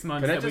last 6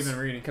 months that we've been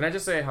reading. Can I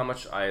just say how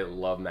much I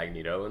love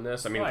Magneto in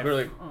this? I mean, Right.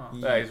 clearly, Oh.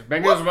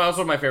 Magneto's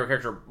also my favorite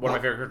character, one of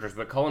my favorite characters.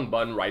 But Cullen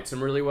Bunn writes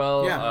him really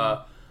well. Yeah.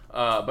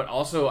 But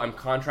also, I'm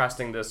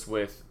contrasting this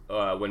with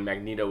when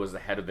Magneto was the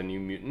head of the New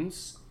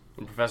Mutants,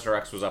 when Professor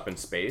X was up in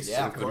space.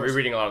 Yeah, of Because I'm course.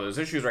 rereading a lot of those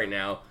issues right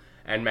now,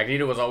 and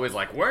Magneto was always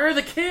like, "Where are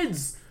the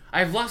kids?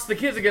 I've lost the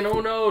kids again.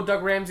 Oh no,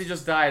 Doug Ramsey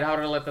just died. How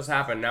did I let this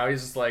happen?" Now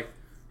he's just like,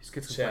 these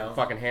kids can Chill.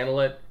 fucking handle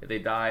it. If they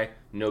die,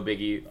 no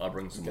biggie. I'll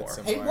bring some Get more.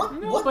 some- Hey, what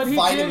No, but what he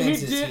vitamins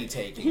did- is he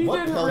taking? he What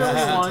didn't pills really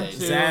is he want taking?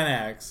 to.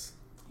 Xanax.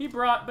 He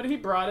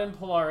brought in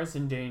Polaris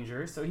in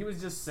Danger, so he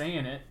was just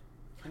saying it.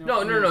 You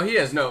No, know, no, no, he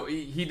is. No,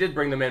 he did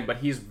bring them in, but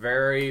he's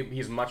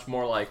much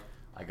more like,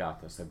 I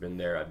got this. I've been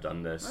there. I've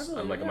done I this. believe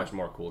I'm like it, a yeah. much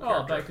more cool Oh,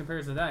 character. but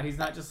compared to that, he's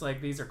not just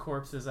like, these are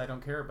corpses I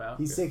don't care about.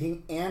 He's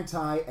taking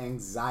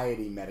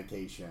anti-anxiety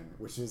medication,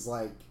 which is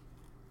like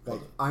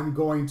I'm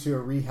going to a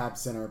rehab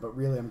center, but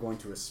really I'm going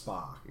to a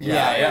spa.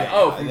 Yeah.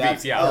 Oh, from that's-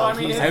 Beats, yeah. Oh, I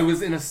mean, I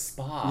was in a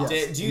spa.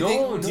 Yes. Do you no,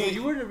 think? no, do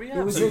you were in a rehab.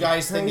 It was Do you a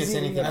guys think it's crazy-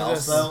 anything Yeah.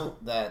 else though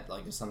that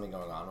like is something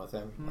going on with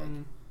him?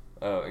 Like,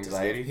 Oh,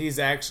 anxiety. He's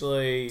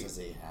actually does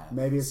he have?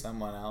 Maybe it's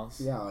someone else.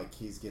 yeah, like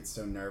he gets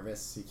so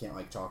nervous he can't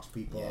like talk to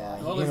people.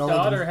 Yeah. Well, You his know,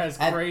 daughter has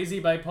at-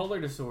 crazy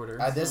bipolar disorder.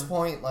 At this so-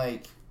 point,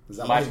 like, Is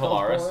that why it's called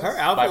Bipolaris. Polaris? Her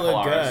outfit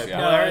looked Bipolaris, good. yeah.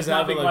 No, Polaris it's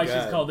not outfit why looked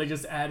she's good. called. They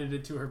just added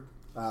it to her.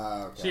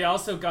 Okay. She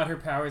also got her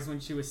powers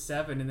when she was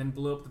 7 and then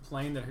blew up the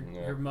plane that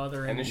Yeah. her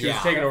mother And then she Yeah.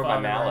 was taken over by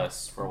father were.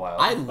 Malice for a while.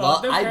 I Well,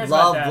 love, who I cares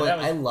love, about that? when, That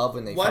was- I love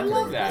when they. One fucking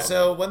love do that.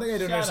 So one thing I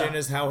don't Shut understand up.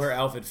 is how her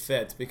outfit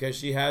fits because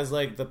she has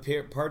like the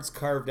parts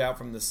carved out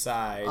from the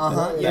side.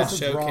 Uh-huh, that yeah. It's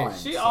a drawing.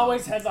 showcase. She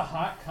always has a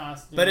hot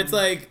costume. But it's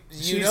like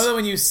you She's- know that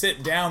when you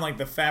sit down, like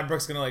the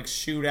fabric's gonna like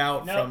shoot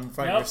out Nope, from front nope,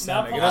 of your not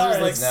stomach. It doesn't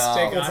Polaris. just like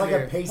No. stick It's on like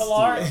your- a pasty.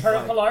 Polaris,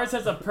 like- Polaris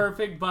has a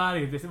perfect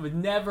body. This would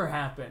never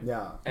happen. Yeah.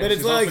 And But it's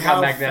she's like also got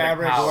how magnetic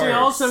fabric powers. She works.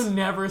 also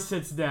never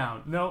sits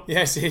down. Nope.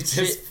 Yeah, she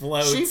just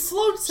floats. She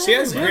floats. She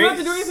has She everywhere. doesn't have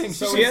to do anything.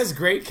 She So has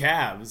great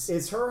calves.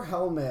 Is her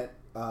helmet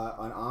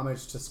an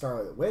homage to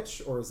Scarlet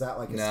Witch, or is that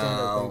like a No.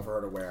 standard thing for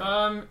her to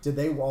wear? Did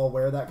they all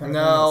wear that kind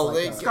of No, thing?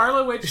 they- It's like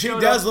Scarlet Witch She showed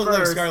does up look like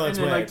first, Scarlet and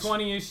then like Witch.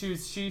 20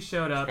 issues she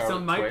showed up. so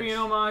Scarlet it might be Witch. an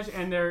homage,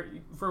 and they're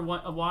for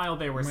a while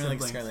they were I'm like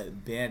siblings.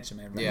 Scarlet Bitch. Am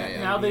I right?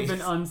 Yeah. Now they've been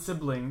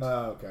unsiblinged.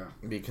 Oh, okay.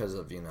 because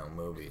of Uh,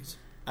 movies.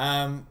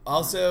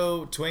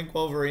 Also, Twink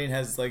Wolverine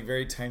has like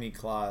very tiny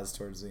claws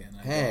towards the end.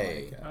 I don't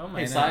Hey. like it. Oh my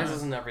Hey, And, size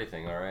isn't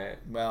everything, all right.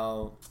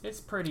 well, It's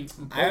pretty.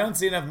 I don't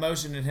see enough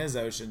motion in his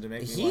ocean to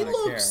make me He want to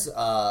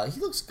looks, he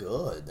looks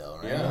good though,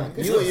 right?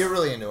 Yeah. You're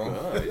really into him.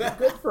 Good.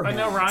 Good for I him.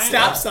 know Ryan.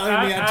 Stop selling me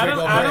on Adam,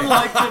 Twink Adam Wolverine.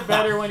 liked it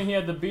better when he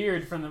had the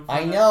beard from the.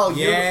 I know.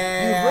 You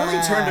Yeah.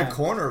 really turned a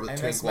corner with I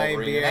Twink miss my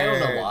Wolverine. I don't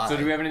beard. know why. So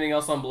do we have anything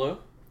else on Blue?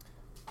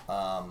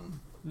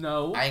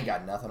 No. I ain't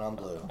got nothing on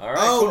Blue. All right.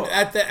 Oh, cool.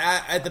 at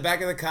the back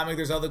of the comic,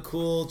 there's all the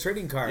cool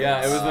trading cards. Yeah,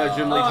 it was the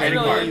Jim Lee Oh, I trading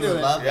really cards. into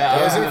it. Love Yeah, that.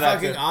 Those I are was into that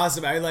fucking too.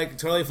 awesome. I like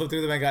totally flipped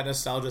through them. I got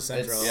Nostalgia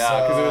Central. It's-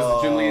 Yeah, because it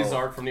was Jim So- Lee's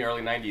art from the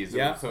early '90s.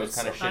 Yeah. So it's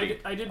kind of I shitty. did.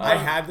 I did. I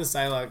had the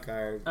Psylocke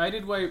card. I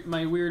did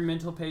my weird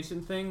mental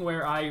patient thing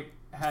where I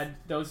had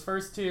those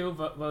first two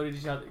voted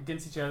each other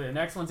against each other. The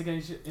next one's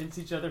against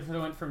each other. So I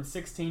went from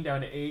 16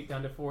 down to 8,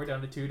 down to 4,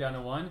 down to 2, down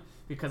to 1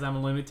 because I'm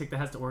a lunatic that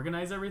has to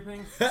organize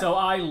everything. So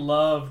I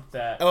loved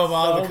that. Oh, of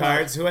all so the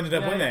cards, much. who ended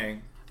up Yeah, yeah.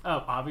 winning?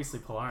 Oh, obviously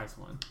Polaris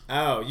won.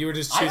 Oh, you were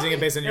just choosing it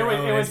based on It your was,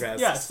 own it was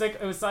interests. yeah.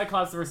 It was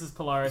Cyclops versus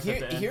Polaris at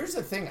the end. Here's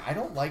the thing. I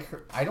don't like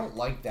her. I don't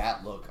like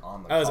that look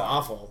on the. That was card.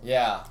 awful.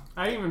 Yeah.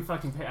 I didn't even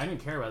fucking pay. I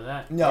didn't care about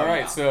that. No. All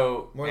right, yeah.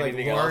 so More like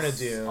anything Lorna else?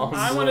 Doone. on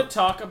I Blue? want to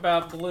talk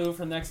about Blue for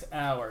the next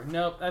hour.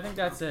 Nope, I think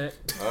that's it.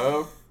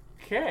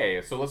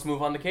 Okay, so let's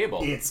move on to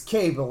Cable. It's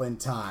Cable in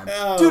time.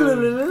 Oh,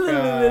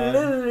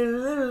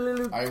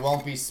 I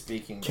won't be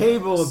speaking.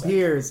 Cable for a second.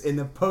 appears in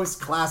the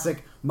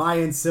post-classic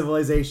Mayan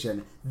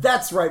civilization.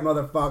 That's right,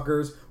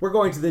 motherfuckers. We're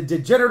going to the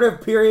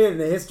degenerative period in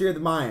the history of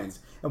the Mayans.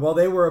 And while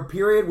they were a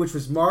period which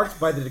was marked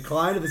by the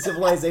decline of the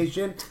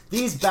civilization,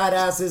 these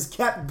badasses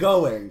kept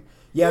going.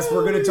 Yes,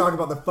 we're going to talk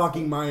about the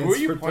fucking Mayans. Who are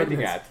you for 30 pointing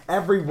minutes. at?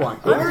 Everyone.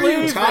 Who are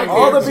you talking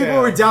All the to? people who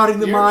were doubting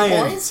the You're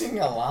Mayans. pointing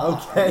a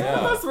lot. Okay. Yeah.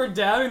 Unless we're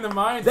doubting the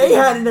Mayans. They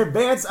had an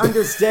advanced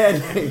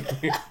understanding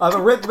of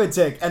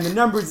arithmetic and the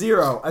number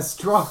 0,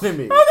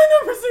 astronomy,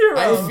 number 0.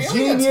 I'm feeling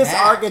ingenious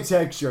attacked.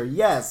 architecture.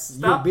 Yes,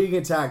 Stop. you're being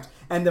attacked.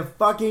 And the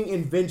fucking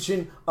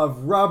invention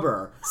of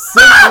rubber.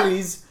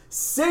 Centuries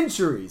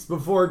centuries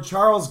before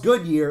Charles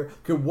Goodyear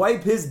could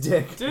wipe his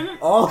dick Didn't-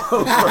 all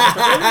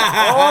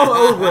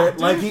over it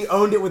like he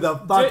owned it with a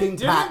fucking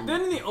patent.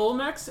 Didn't the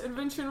Olmecs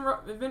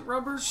invent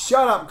rubber?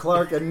 Shut up,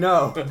 Clark, and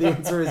no. The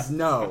answer is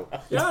no.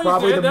 It's Yeah, you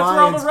probably did. the That's where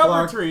all Mayans, the rubber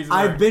Clark. trees were.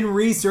 I've been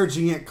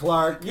researching it,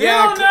 Clark. You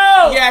don't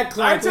know! Yeah,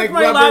 Clark. I took like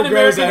my rubber Latin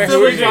grows American on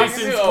trees.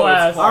 civilizations Oh,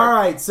 class. it's Clark. All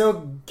right,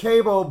 so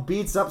Cable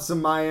beats up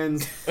some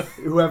Mayans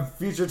who have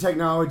future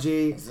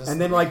technology this and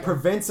then, the like, right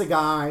prevents a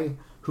guy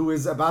who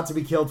is about to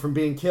be killed from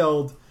being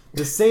killed.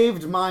 The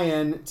saved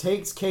Mayan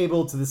takes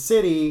Cable to the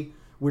city,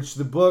 which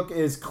the book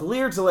is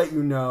clear to let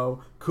you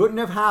know couldn't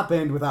have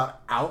happened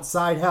without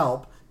outside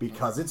help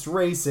because it's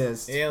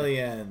racist.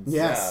 Aliens.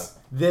 Yes.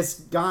 This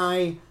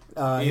guy,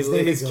 his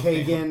name is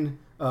Illegal.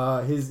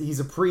 Kagan. He's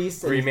a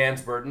priest. Three And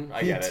man's burden.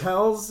 I he get it.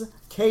 tells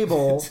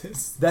Cable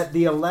that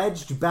the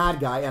alleged bad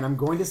guy, and I'm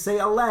going to say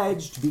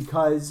alleged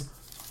because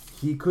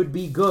he could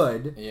be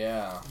good,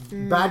 Yeah.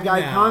 bad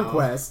guy No.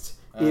 Conquest,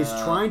 is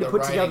trying to the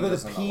put writing together the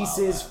doesn't allow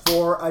pieces that.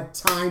 for a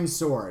time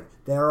sword.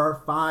 There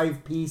are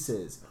 5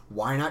 pieces.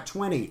 Why not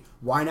 20?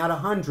 Why not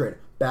 100?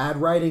 Bad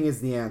writing is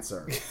the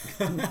answer.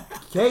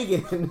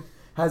 Kagan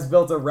has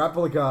built a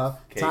replica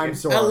time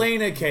sword.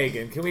 Elena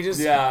Kagan. Can we just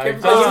Yeah, give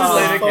it's us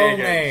Elena the full Kagan.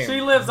 name?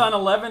 She lives on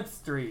 11th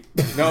Street.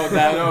 No,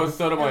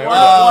 Sotomayor.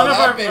 Oh, One of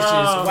that our- bitch is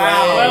oh, wow.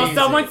 Well, crazy.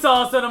 someone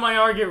saw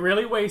Sotomayor get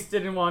really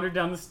wasted and wandered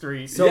down the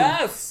street. So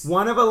Yes!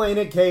 one of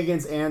Elena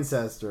Kagan's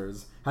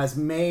ancestors has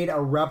made a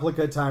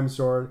replica time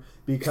sword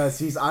because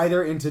he's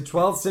either into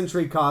 12th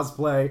century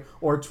cosplay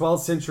or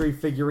 12th century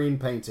figurine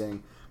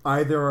painting.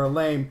 Either are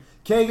lame.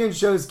 Kagan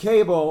shows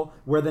Cable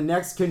where the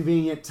next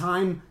convenient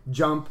time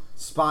jump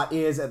spot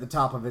is at the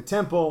top of a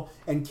temple,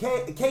 and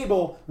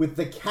Cable, with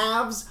the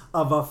calves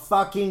of a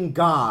fucking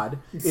god,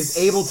 is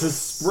able to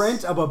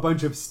sprint up a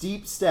bunch of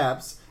steep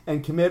steps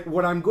and commit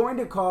what I'm going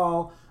to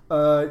call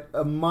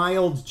a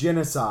mild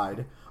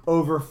genocide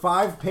over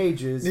 5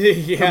 pages,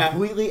 Yeah.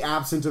 completely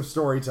absent of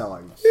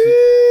storytelling.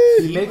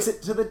 He makes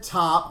it to the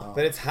top.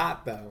 But it's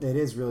hot though. It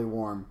is really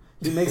warm.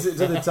 He makes it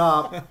to the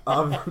top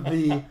of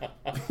the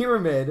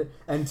pyramid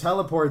and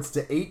teleports to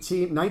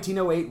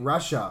 1908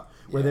 Russia,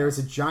 where there's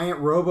a giant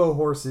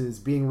robo-horses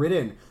being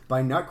ridden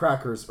by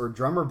nutcrackers or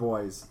drummer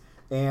boys.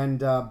 And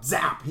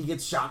zap, he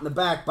gets shot in the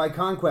back by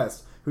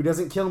Conquest, who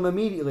doesn't kill him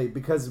immediately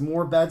because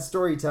more bad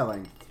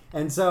storytelling.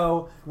 And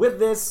so, with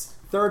this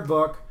third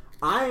book,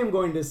 I am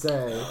going to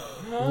say,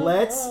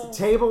 let's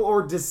table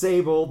or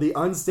disable the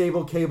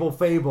unstable Cable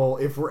fable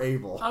if we're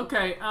able.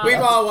 Okay. We've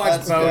all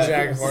watched that's good.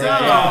 BoJack So, Horseman.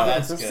 Yeah,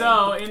 that's good.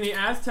 so, in the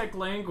Aztec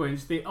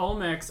language, the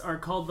Olmecs are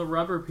called the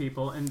rubber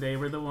people, and they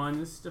were the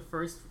ones to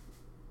first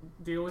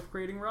deal with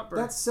creating rubber.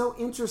 That's so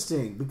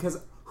interesting because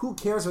who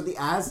cares what the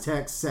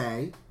Aztecs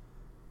say?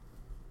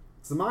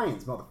 It's the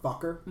Mayans,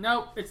 motherfucker.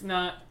 Nope, it's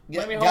not. Yeah,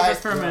 Let me hold guys-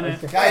 this for a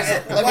minute. Guys,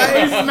 let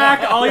Please me,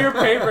 smack all your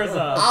papers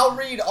up. I'll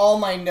read all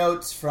my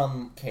notes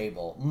from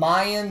Cable.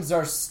 Mayans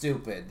are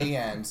stupid. The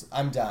end.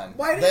 I'm done.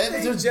 Why didn't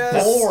That they was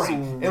just-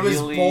 boring? It was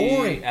Really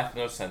boring.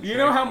 ethnocentric. You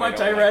know how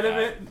much I don't read like of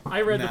it? I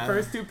read Nah. the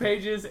first 2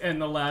 pages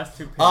and the last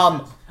 2 pages.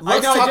 Um, I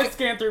let's know I talk- did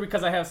scan through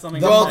because I have something.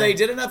 Well, in they mind.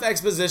 did enough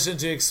exposition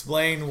to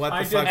explain what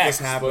I the did fuck was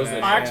happening.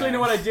 exposition. I actually Yeah. know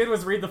what I did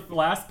was read the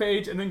last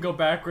page and then go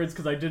backwards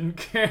because I didn't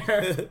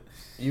care.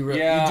 You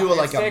Yeah, do it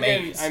like it's a taken-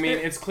 maze. I mean,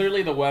 it's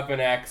clearly the Weapon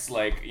X,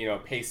 like,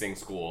 pacing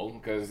school,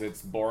 because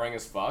it's boring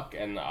as fuck,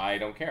 and I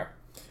don't care.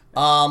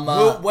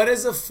 What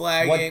is a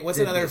flagging? what What's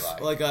did another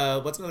we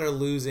like? what's another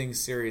losing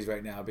series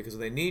right now? Because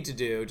what they need to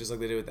do, just like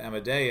they did with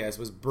Amadeus,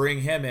 was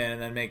bring him in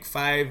and then make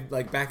 5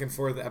 like back and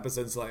forth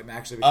episodes to like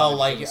actually. become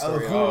like, the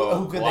story.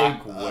 who could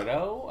Black they-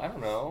 Widow? I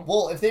don't know.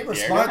 well, if they were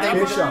Yeah, smart, no, they I'm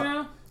would.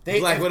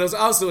 Bishop. Black Widow's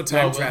also a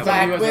time No, traveler.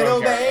 Black Black Widow,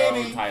 Widow,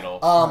 baby.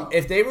 Title.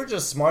 If they were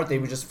just smart, they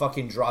would just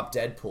fucking drop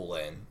Deadpool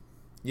in.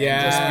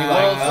 Yeah. just be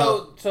Well,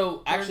 like,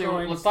 so actually,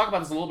 going- let's talk about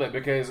this a little bit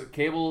because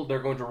Cable, they're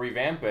going to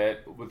revamp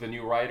it with a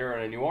new writer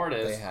and a new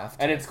artist. They have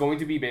to. And it's going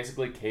to be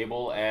basically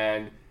Cable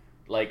and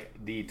like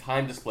the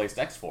time displaced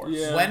X Force.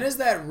 Yeah. When is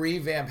that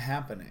revamp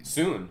happening?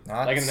 Soon,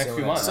 Not like in the next soon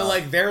few months. So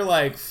like they're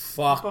like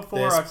fuck Before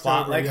this October,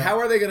 plot. Like yeah. how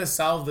are they gonna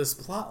solve this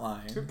plot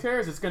line? Who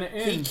cares? It's gonna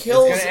end. He it's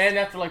kills. gonna end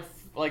after like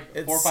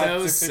It's 4, 5,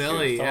 so 6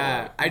 silly, issues, yeah.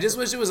 totally. I just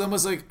wish it was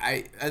almost like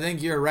I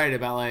think you're right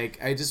about like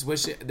I just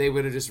wish they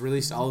would have just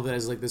released all of it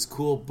as like this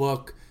cool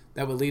book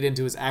that would lead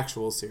into his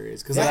actual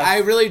series because like, Yeah. I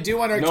really do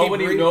want to keep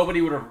reading.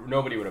 Nobody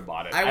would have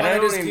bought it. I I wanna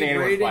don't just even keep think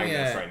anyone's reading buying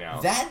this it. right now.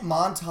 That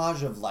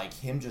montage of like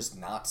him just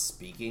not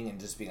speaking and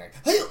just being like,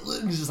 hey,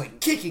 and just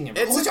like kicking him.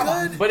 It's a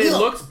good- But it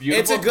looks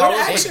beautiful. It's a good Carlos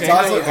action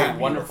Bacon is comic. a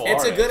wonderful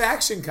It's a artist. good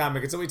action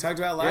comic. It's what we talked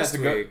about Yeah, it's last a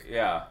good- week.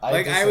 Yeah.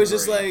 Like I was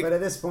just disagree. like, But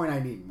at this point, I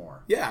need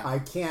more. Yeah. I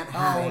can't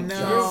have Oh, it no.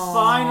 just- You're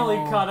finally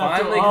caught up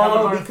Finally to all caught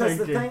of up. our because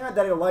the thinking. thing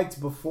that I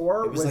liked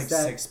before It was like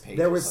that 6 pages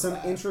there was of some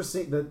that.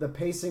 interesting. The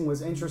pacing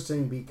was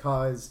interesting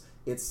because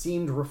it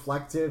seemed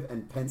reflective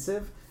and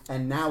pensive,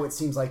 and now it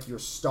seems like you're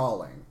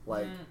stalling.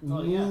 Like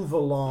well, yeah. move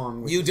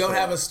along. With you the don't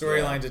have a story.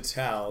 story line to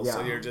tell, so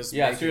Yeah. you're just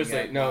Yeah, making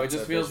seriously. No, it not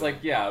just so feels visual.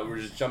 like, we're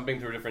just jumping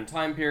through different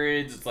time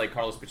periods. It's like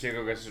Carlos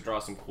Pacheco gets to draw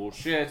some cool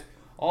shit.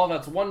 all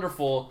that's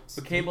wonderful,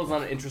 but Cable's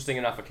not an interesting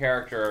enough a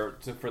character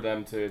for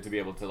them to be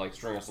able to like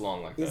string us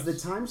along like Is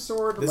this. the time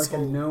sword This like a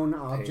whole known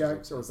page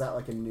object, is- or is that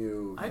like a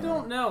new? I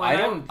don't know. I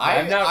don't. I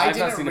I've not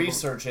didn't seen it.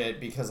 research it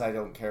because I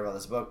don't care about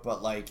this book,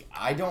 but like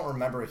I don't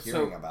remember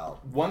hearing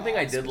about. One thing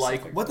I did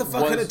like. What the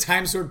fuck was, could a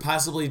time sword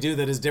possibly do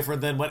that is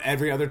different than what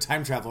every other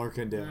time traveler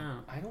can do? Yeah.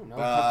 I don't know.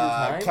 Cut through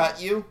time?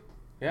 Cut you?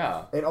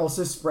 Yeah, It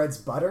also spreads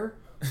butter.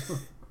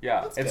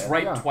 yeah. It's good.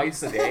 right Yeah.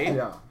 twice a day.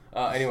 Yeah,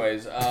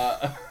 Anyways,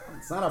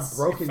 it's not a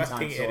broken time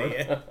Fucking sword.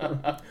 idiot.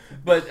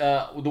 but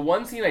the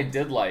one scene I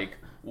did like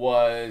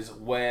was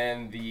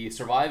when the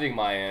surviving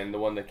Mayan, the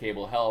one that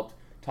Cable helped,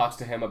 talks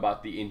to him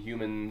about the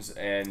Inhumans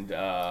and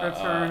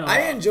Eternals.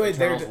 I enjoyed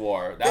their Eternals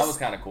War. That was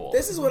kind of cool.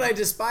 This is what I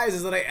despise,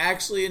 is that I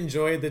actually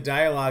enjoyed the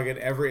dialogue in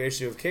every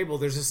issue of Cable.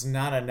 There's just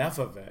not enough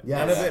of it. Yes.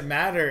 None of it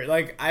mattered.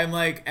 Like, I'm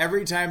like,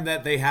 every time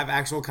that they have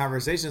actual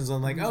conversations,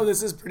 I'm like, oh,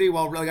 this is pretty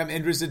well, like, I'm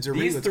interested to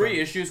read These what's three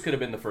going- issues could have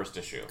been the first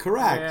issue.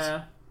 Correct.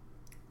 Yeah.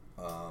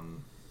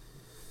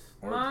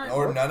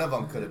 Or none of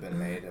them could have been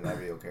made, and I'd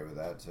be okay with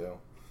that too.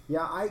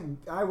 Yeah,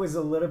 I was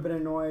a little bit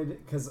annoyed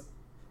because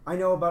I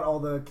know about all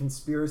the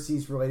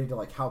conspiracies related to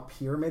like how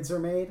pyramids are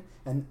made,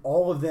 and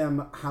all of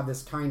them have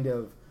this kind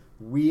of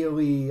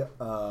really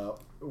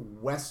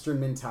Western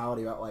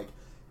mentality about like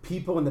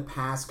people in the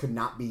past could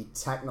not be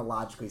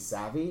technologically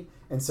savvy,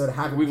 and so to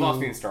have it We've all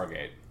being- seen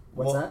Stargate.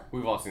 What's Well, that?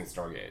 We've all seen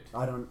Stargate.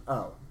 I don't.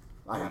 Oh,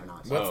 I have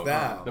not. What's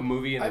that? The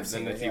movie and I've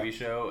then seen the it, TV yeah.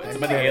 show. It's Yeah,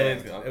 about the yeah.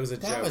 aliens. It was a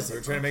That joke. was They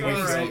were trying to make me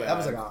crazy- feel crazy. bad. That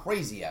was a Yeah.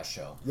 crazy ass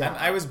show. Yeah,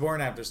 I was born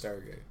after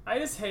Stargate. I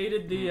just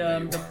hated the you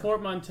are.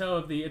 portmanteau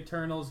of the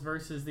Eternals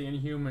versus the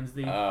Inhumans,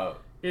 the Uh,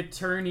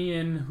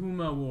 Eternian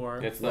Huma War.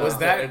 it's the, Was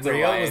that it's a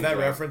real? Ryan Was that joke.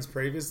 referenced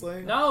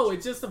previously? No,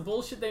 it's just the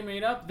bullshit they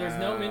made up. There's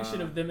no mention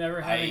of them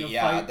ever having a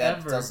Yeah, fight that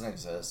ever. doesn't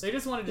exist. They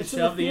just wanted to It's in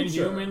shove the the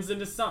future. Inhumans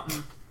into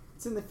something.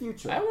 it's in the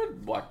future. I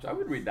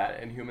would read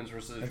that in Humans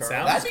versus Eternals.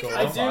 sounds That'd be cool.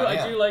 kind I of do. fun, I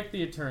yeah. do like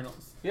the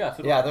Eternals. Yeah,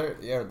 so do Yeah,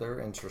 I. they're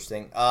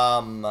interesting.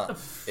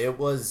 It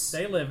was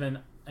They live in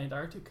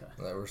Antarctica.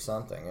 there was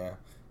something. Yeah,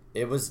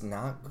 it was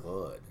not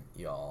good,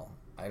 y'all.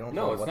 I don't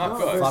No, know it's what not no,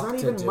 the good. there's fuck not to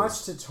even do.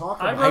 much to talk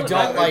I about. I wrote don't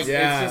that- like.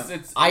 Yeah. It's just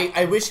it's.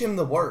 I wish him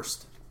the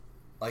worst.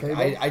 Like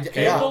Cable? I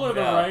Cable yeah. or the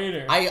Yeah.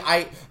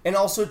 writer? And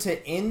also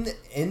to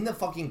in the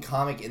fucking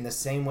comic in the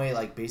same way,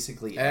 like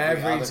basically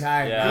Every other-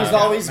 time. Yeah. he's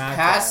always Knocked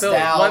passed out. So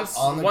out once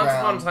on the upon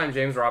ground. a time,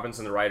 James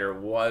Robinson, the writer,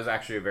 was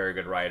actually a very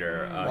good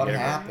writer. What he had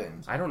a-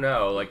 happened? I don't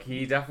know. Like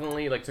he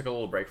definitely like took a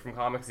little break from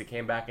comics. He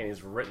came back and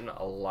he's written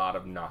a lot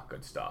of not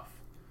good stuff.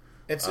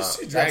 It's just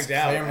too That's dragged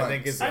out. I Claremont.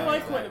 think it's. I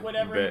like Yeah.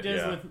 whatever Bit, he does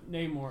yeah. with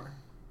Namor.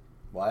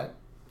 What?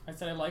 I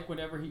said I like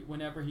whenever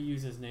he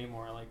uses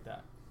Namor. I like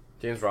that.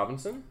 James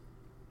Robinson.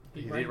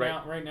 He right did write-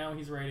 now, right now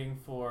he's writing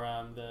for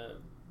the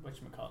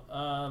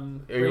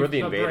whatchamacallit. You wrote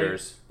the Brave-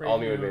 Invaders, All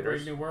New Invaders.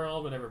 Brave New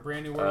World, whatever,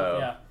 Brand New World.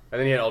 Yeah, And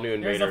then he had All New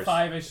there's Invaders. a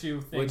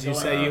 5-issue thing. Would you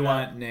going say on you that.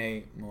 want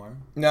Nate more?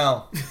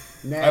 No,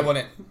 Nay. I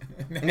wouldn't.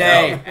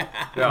 Nay.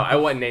 No, I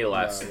want Nay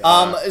less.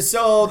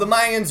 So the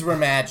Mayans were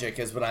magic,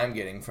 is what I'm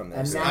getting from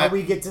And this. now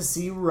we get to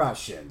see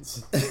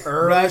Russians.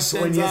 Early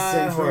Russians 20th on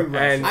century horse. Russians.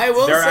 And I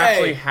will they're say-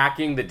 actually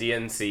hacking the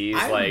DNC's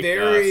I'm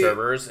very-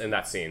 servers in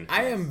that scene.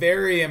 I am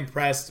very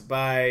impressed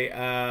by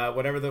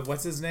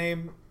what's his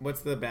name?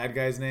 What's the bad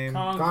guy's name?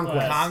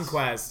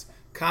 Conquest.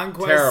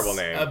 Conquest's Terrible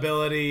name.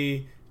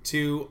 ability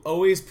to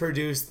always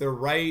produce the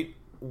right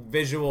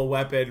visual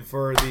weapon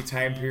for the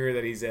time period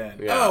that he's in.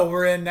 Yeah. Oh,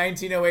 we're in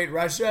 1908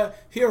 Russia.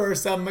 Here are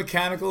some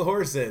mechanical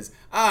horses.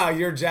 Ah,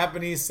 you're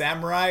Japanese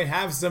samurai.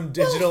 Have some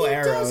digital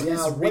arrows. his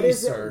Yeah, what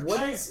is it?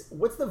 research.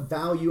 What's the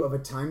value of a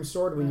time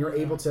sword when you're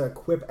able to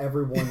equip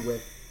everyone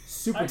with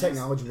super I just-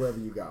 technology wherever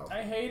you go?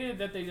 I hated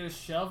that they just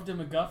shoved a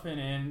MacGuffin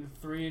in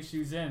 3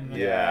 issues in. Like,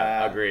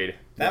 Yeah, agreed.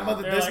 That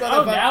mother, They're this like,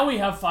 oh, motherfucker. now we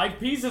have 5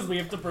 pieces we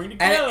have to bring And,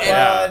 together.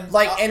 Yeah. and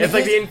It's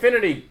like his, the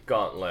Infinity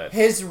Gauntlet.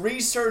 his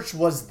research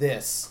was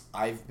this.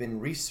 I've been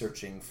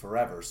researching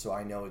forever, so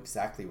I know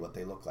exactly what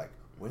they look like.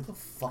 Where the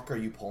fuck are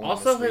you pulling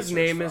Also, this his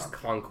research name is from?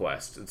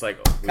 Conquest. It's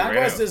like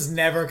Conquest is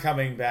never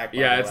coming back. by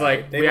Yeah, the it's way.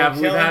 like They we've will had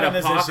kill him in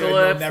this issue and you'll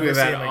Apocalypse, never we've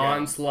see had him again.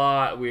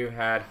 Onslaught, we've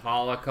had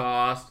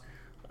Holocaust.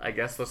 I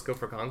guess let's go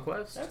for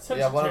Conquest. That's such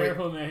Yeah, a what are we-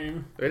 terrible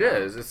name. It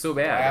is. It's so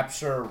bad.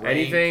 Rapture,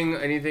 rape.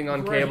 Anything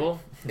on Rape. cable?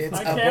 It's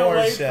I can't wait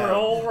abortion. for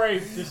old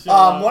rape to show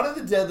up. One of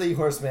the Deadly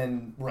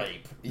Horsemen,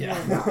 rape. Yeah.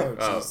 Oh,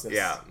 Oh, Jesus.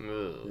 yeah.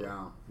 Ugh.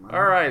 Yeah.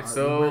 All right,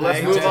 so We're let's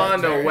like move Jack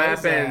on to Terry's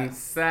weapon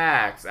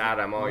sacks.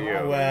 Adam, all you.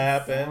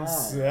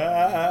 Weapons.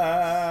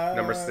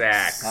 Number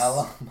sacks.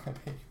 Hello, my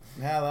baby.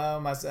 Hello,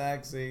 my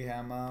sexy.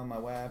 Hello, my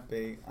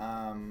wappy.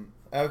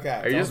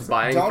 Okay. Are you just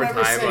buying don't for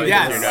ever time say on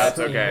yes. your notes?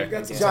 We've Okay.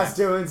 got some Just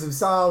doing some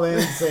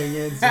solid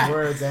singing some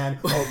words and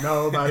hope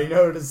nobody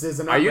notices.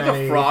 And Are I'm you the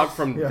ready. frog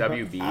from Yeah.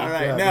 WB? All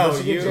right, Yeah, no,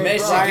 Michigan you J. Brian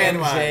Michigan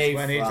was J.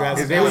 when he Frog. dressed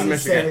His name was in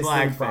Michigan.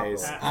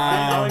 blackface.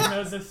 No one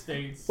knows the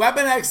states.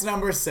 Weapon X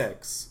number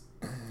 6.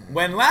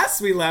 When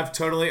last we left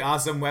Totally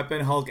Awesome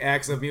Weapon Hulk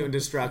X of Mutant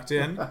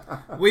Destruction,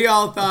 we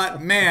all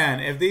thought, man,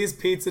 if these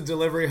pizza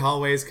delivery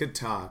hallways could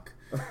talk.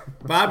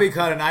 Bobby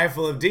caught an eye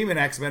full of Demon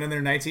X-Men in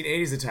their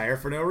 1980s attire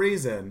for no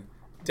reason.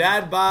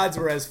 Dad bods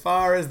were as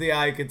far as the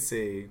eye could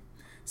see.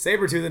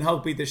 Sabretooth and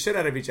Hulk beat the shit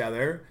out of each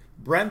other.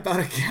 Brent thought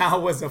a cow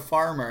was a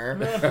farmer.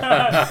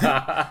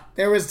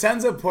 There was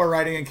tons of poor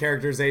writing and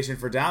characterization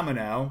for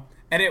Domino.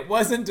 And it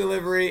wasn't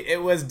delivery,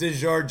 it was de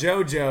jour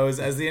JoJo's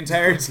as the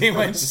entire team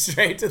went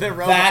straight to the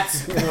robot.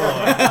 That's good.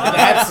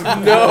 That's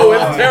good. No,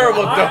 it's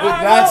terrible.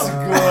 That's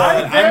good.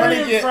 I'm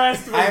very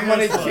impressed with I'm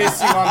gonna this one.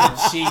 kiss you on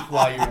the cheek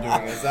while you're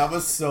doing this. That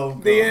was so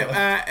good.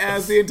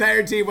 As the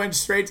entire team went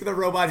straight to the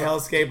robot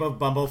hellscape of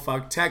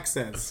Bumblefuck,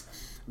 Texas.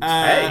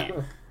 Hey.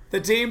 The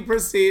team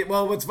proceed.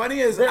 Well, what's funny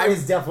is There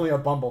is definitely a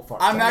bumblefuck.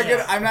 I'm not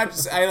Yes. gonna. I'm not.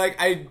 Just, I like.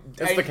 I.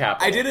 It's the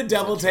capital. I did a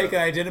double That's take true.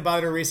 and I didn't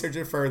bother to research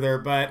it further,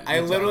 but I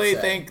don't literally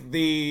say. think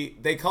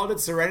they called it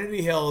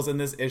Serenity Hills in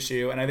this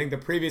issue, and I think the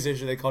previous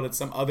issue they called it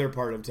some other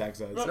part of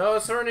Texas. No,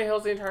 it's Serenity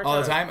Hills the entire time.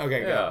 All the time?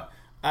 Okay, Yeah.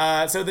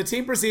 good. So the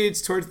team proceeds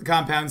towards the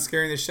compound,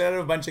 scaring the shit out of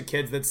a bunch of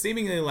kids that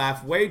seemingly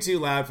laugh way too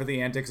loud for the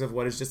antics of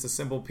what is just a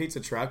simple pizza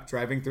truck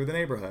driving through the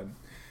neighborhood.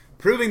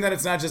 Proving that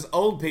it's not just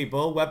old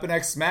people, Weapon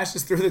X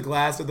smashes through the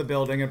glass of the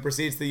building and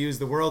proceeds to use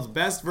the world's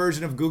best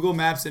version of Google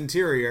Maps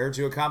interior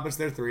to accomplish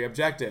their three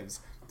objectives.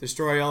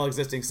 Destroy all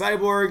existing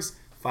cyborgs,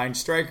 find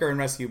Stryker and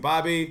rescue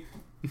Bobby.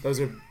 Those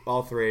are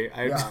all three.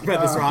 I read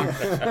this wrong.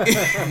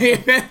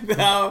 Even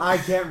though... I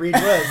can't read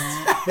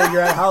lists. Figure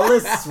out how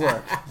lists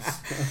work.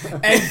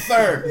 And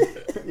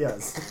third,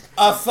 Yes.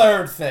 a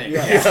third thing.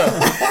 Number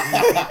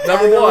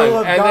the one, rule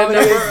of and then comedy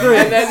is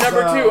three,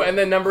 number so- two, and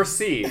then number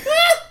C.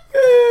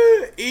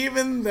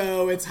 Even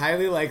though it's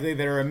highly likely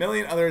there are a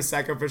million other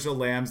sacrificial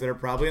lambs that are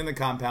probably in the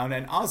compound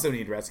and also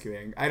need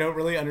rescuing, I don't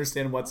really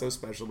understand what's so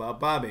special about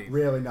Bobby.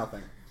 Really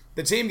nothing.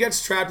 The team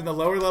gets trapped in the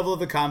lower level of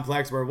the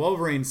complex where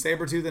Wolverine,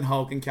 Sabretooth, and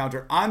Hulk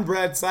encounter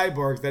on-bred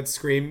cyborgs that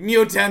scream,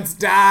 "Mutants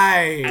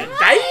die!"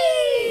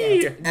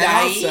 Die! And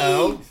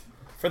also,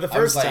 for the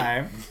first like-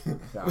 time,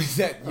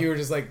 you were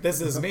just like,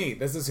 this is me.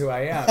 This is who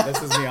I am.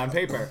 This is me on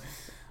paper.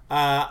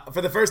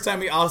 For the first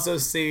time, we also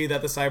see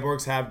that the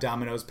cyborgs have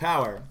Domino's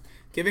power.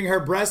 Giving her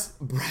breast.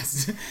 I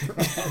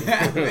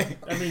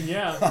mean,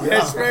 yeah.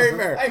 That's very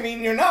fair. I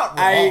mean, you're not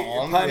I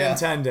wrong. pun Yeah.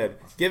 intended.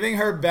 Giving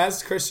her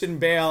best Christian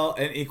Bale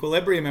an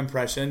equilibrium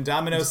impression,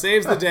 Domino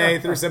saves the day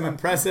through some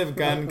impressive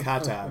gun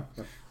kata.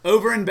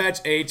 Over in Batch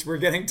H, we're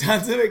getting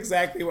tons of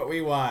exactly what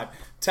we want.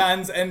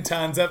 Tons and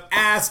tons of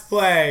ass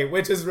play,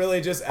 which is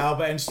really just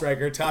Alba and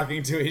Stryker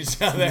talking to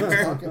each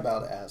other. Talk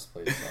about ass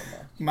play so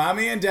much.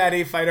 Mommy and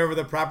Daddy fight over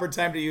the proper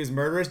time to use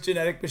murderous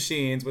genetic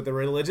machines, with the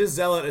religious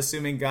zealot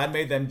assuming God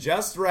made them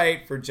just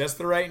right for just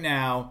the right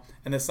now,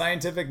 and the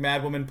scientific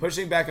madwoman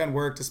pushing back on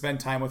work to spend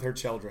time with her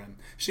children.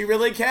 She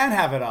really can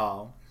have it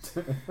all.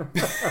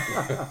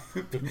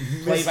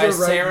 Played by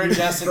Sarah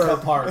Jessica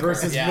Parker.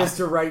 versus Yeah.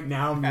 Mr. Right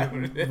Now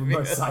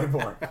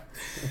Cyborg.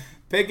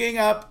 Picking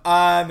up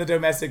on the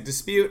domestic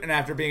dispute, and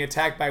after being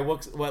attacked by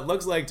what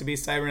looks like to be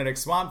cybernetic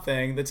Swamp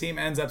Thing, the team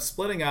ends up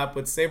splitting up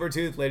with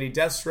Sabretooth, Lady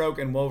Deathstroke,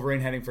 and Wolverine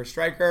heading for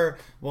Stryker,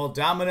 while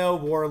Domino,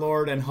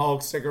 Warlord, and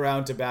Hulk stick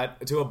around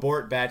to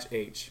abort Batch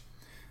H.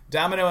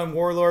 Domino and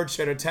Warlord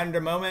shared a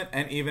tender moment,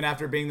 and even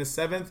after being the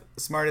 7th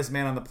smartest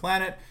man on the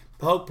planet,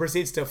 Hulk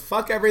proceeds to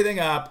fuck everything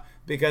up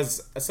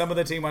because some of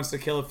the team wants to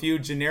kill a few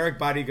generic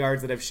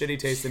bodyguards that have shitty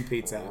taste in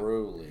pizza.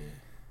 Truly.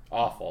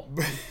 Awful.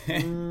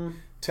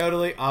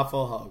 Totally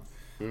awful Hulk.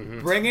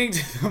 Bringing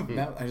to the...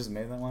 No, I just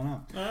made that one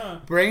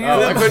up. Bringing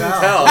Oh, I to couldn't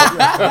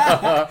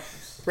tell.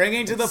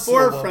 bringing to the so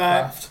well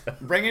forefront, crafted.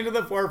 bringing to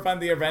the forefront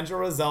the eventual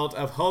result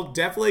of Hulk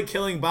definitely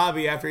killing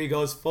Bobby after he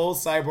goes full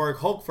cyborg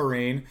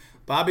Hulkfarine.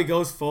 Bobby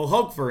goes full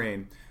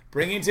Hulkfarine,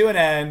 bringing to an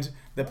end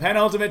the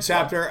penultimate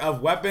chapter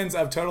of Weapons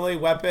of Totally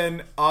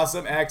Weapon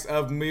Awesome X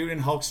of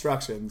Mutant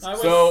Hulkstructions. I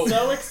was So-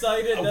 so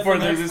excited that For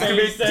the next this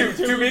page said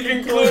to be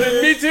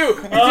concluded. Me too.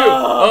 Me too.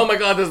 Oh my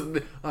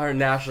god, our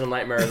national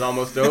nightmare is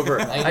almost over.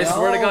 I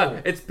swear to know.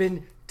 God, it's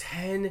been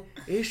 10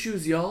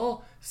 issues,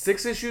 y'all.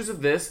 6 issues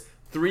of this,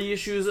 3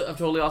 issues of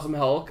Totally Awesome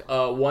Hulk,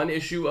 1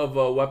 issue of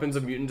Weapons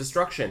of Mutant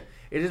Destruction.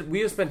 We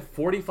have spent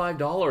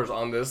 $45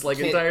 on this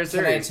entire Can I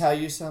series. tell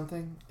you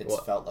something? It's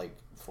What? felt like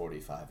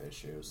 45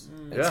 issues.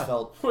 It's Yeah.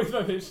 felt...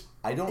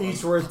 I don't...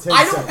 Each worth 10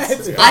 I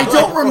cents. don't, I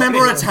don't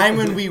remember a time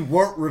when we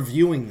weren't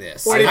reviewing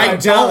this. I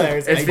 $45. don't.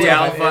 It's I the do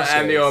have Alpha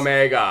and the issues.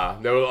 Omega.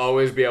 There will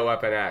always be a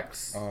Weapon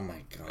X. Oh my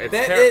god.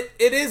 It's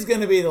It is going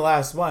to be the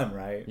last one,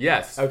 right?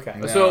 Yes. Okay.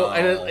 So, No.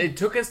 and it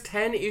took us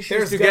 10 issues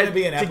There's to gonna get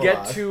be an to get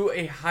epilogue. to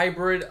a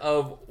hybrid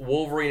of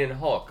Wolverine and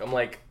Hulk. I'm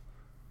like,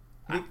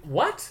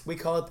 what? We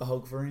call it the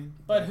Hulkfarine.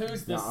 But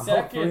who's the No,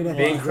 second? Hulkfarine The and-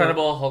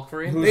 Incredible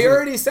Hulkfarine? They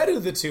already said who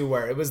the two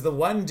were. It was the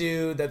one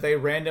dude that they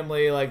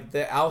randomly,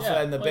 the alpha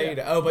Yeah, and the well, yeah.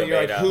 beta. Oh, but The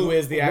you're beta. like, who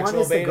is the One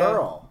actual is the beta?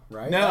 girl,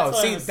 right? No, That's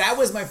what see, I was- that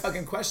was my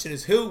fucking question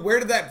is where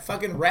did that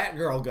fucking rat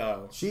girl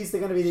go? She's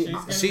going to be the... She's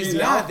gonna She's be the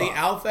not. alpha. The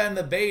alpha and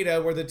the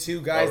beta were the two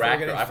guys Oh, that Rat were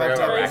getting Girl. I fucked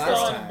forgot up about Based Rat last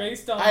Girl. on, time.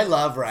 based on I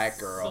love Rat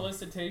Girl.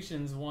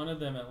 solicitations, one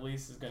of them at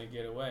least is going to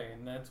get away,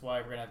 and that's why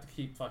we're going to have to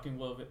keep fucking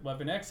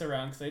Weapon X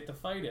around because they have to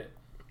fight it.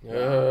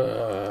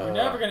 We're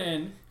never going to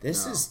end.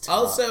 This is tough.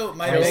 Also,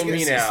 my Kill biggest,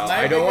 me now.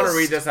 my I don't want to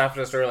biggest- read this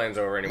after the storyline's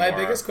over anymore. My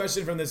biggest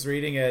question from this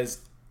reading is,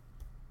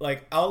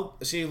 like,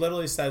 she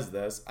literally says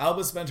this.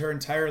 Alba spent her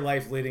entire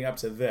life leading up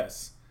to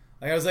this.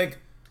 Like, I was like,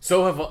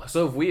 So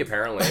have we,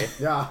 apparently.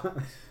 Yeah.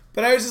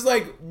 but I was just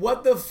like,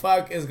 what the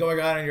fuck is going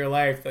on in your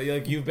life that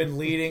you've been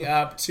leading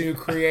up to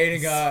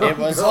creating It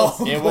was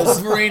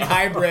Wolverine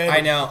hybrid? I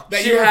know.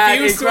 That She you had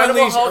refused to Incredible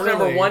unleash Hulk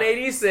number early.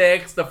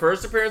 186, the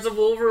first appearance of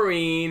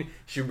Wolverine.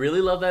 She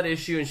really loved that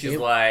issue, and she's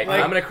like,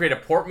 I'm going to create a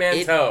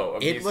portmanteau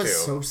of It these was two.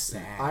 so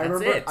sad. I That's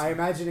remember. it. I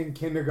imagine in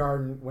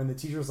kindergarten when the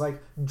teacher was like,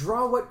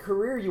 "Draw what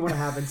career you want to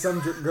have," and some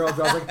girl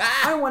draws like,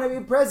 "I want to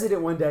be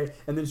president one day,"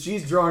 and then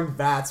she's drawing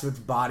vats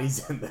with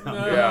bodies in them.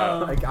 Yeah.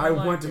 Like I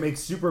like want to it. make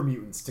super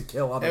mutants to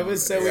kill other. It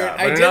was so mutants. weird.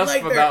 Yeah, I but did enough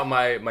like their- about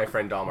my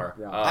friend Dahmer.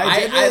 Yeah. I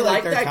did really I like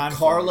like their that conflict.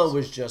 Carla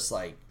was just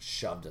like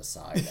shoved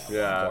aside at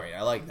Yeah. one point.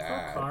 I like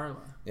that. Carla.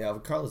 Yeah,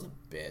 but Carla's a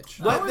bitch.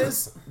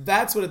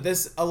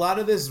 A lot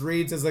of this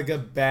reads as like a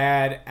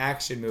bad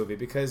action movie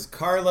because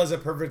Carla's a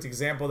perfect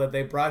example that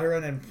they brought her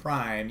in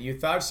Prime. You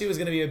thought she was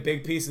going to be a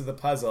big piece of the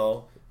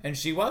puzzle, and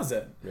she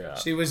wasn't. Yeah.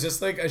 She was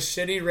just like a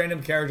shitty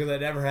random character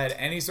that never had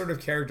any sort of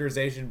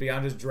characterization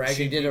beyond just dragging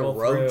She did a people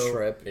road through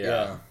trip.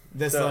 Yeah.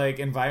 this So- like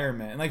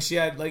environment. And like she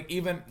had like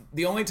even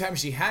the only time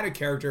she had a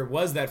character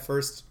was that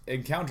first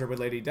encounter with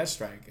Lady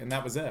Deathstrike, and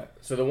that was it.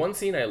 So the one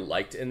scene I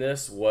liked in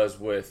this was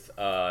with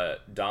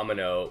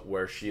Domino,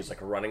 where she's like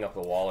running up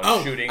the wall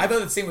and shooting. I thought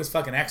that scene was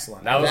fucking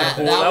excellent. that was That- a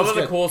cool. that That was was a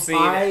good. cool scene.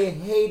 I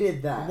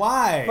hated that.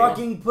 Why?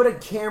 Fucking put a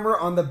camera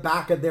on the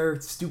back of their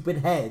stupid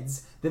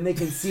heads, then they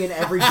can see in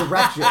every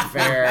direction.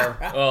 Fair.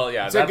 Well,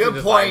 yeah, a that's good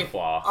design point.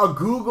 flaw. A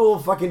Google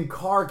fucking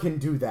car can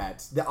do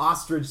that. The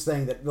ostrich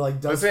thing that like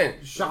does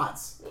Listen.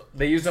 shots.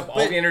 They used up all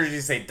But- the energy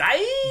to say die.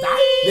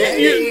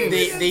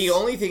 The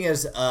only thing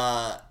is,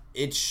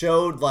 it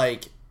showed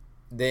like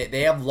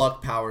they have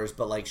luck powers,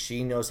 but like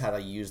she knows how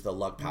to use the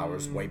luck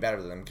powers way better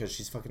than them because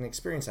she's fucking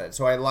experienced at it.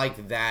 So I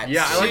like that.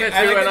 Yeah, I like She- that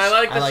I too, like and that I she-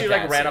 like I that like she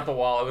like that ran scene. up the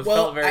wall. It was Well,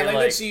 felt very I like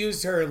like that she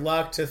used her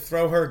luck to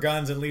throw her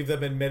guns and leave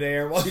them in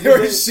midair while She they were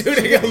did-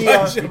 shooting she a did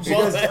bunch of she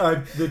does,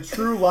 bullets. the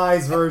True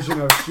Lies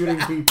version of shooting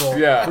people.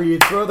 Yeah. Where you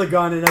throw the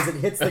gun and as it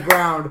hits the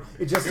ground,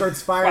 it just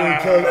starts firing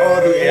and killing all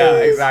the Yeah,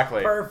 aliens.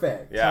 exactly.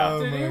 Perfect. yeah.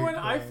 Oh Did my anyone?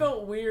 I God.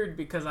 felt weird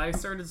because I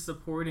started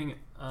supporting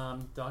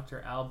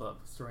Dr. Alba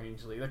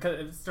strangely. Like,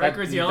 That,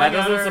 Stryker's that yelling at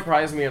doesn't her.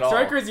 surprise me at all.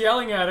 Stryker's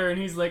yelling at her,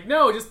 and he's like,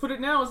 "No, just put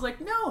it now." I was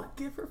like, "No,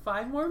 give her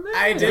 5 more minutes."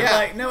 I did Yeah.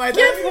 like no, I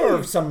Give thought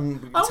her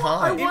some I time.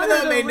 want- even though it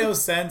wanted made to, no like-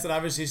 sense, and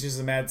obviously she's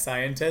a mad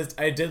scientist,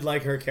 I did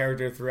like her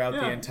character throughout the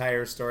Yeah.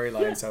 entire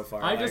storyline so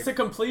far. I'm like, just a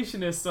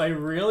completionist, so I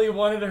really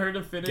wanted her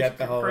to finish Get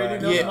the whole creating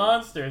ride. those Yeah.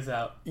 monsters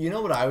out. You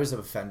know what I was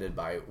offended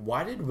by?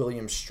 Why did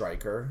William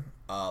Stryker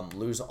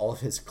lose all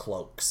of his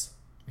cloaks?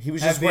 He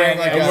was At just the wearing end,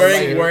 like yeah.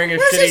 a wearing a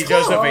Where's his shitty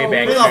Joseph cloak? A.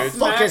 Banks Where the suit.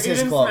 fuck is he his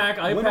didn't cloak? smack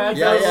iPads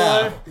Yeah, out of yeah.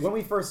 life. When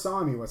we first saw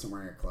him, he wasn't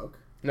wearing a cloak.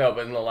 No,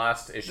 but in the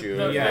last issue,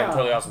 The- yeah, yeah.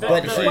 totally awesome. But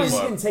Hulk the- is That's why like, he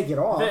look, didn't take it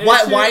off. The-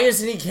 Why? issue- Why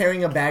isn't he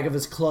carrying a bag of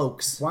his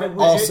cloaks? Why would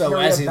Also, you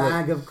carry as a he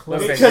bag of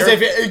clothes? Listen,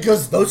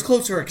 Because those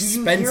cloaks are Do you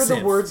expensive. hear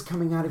the words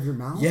coming out of your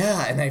mouth?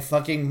 Yeah, and I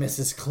fucking miss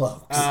his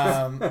cloaks.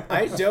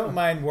 I don't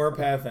mind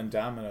Warpath and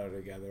Domino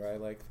together. I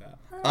like that.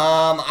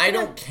 I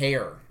don't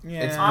care.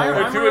 Yeah. It's I- they're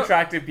I'm two re-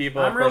 attractive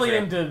people. I'm of course really they-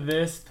 into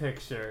this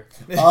picture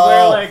where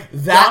Oh, like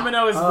that-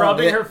 Domino is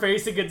rubbing yeah. her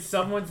face against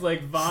someone's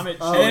like vomit.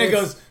 Oh, And then it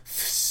it's- goes.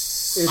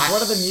 It's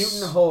one of the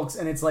mutant Hulks,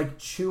 and it's like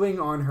chewing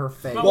on her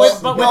face. But Well,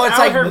 but no, it's without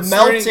like her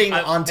melting starting-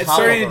 on it's top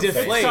starting of to her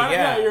face. deflate. yeah,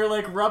 yeah. you're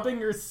like rubbing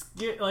your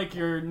skin, like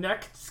your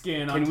neck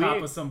skin on Can top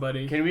we- of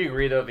somebody. Can we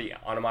agree though the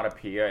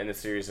onomatopoeia in the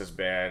series has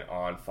been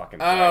on fucking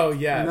point? Oh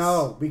yes.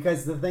 No,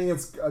 because the thing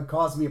that's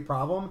caused me a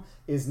problem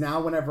is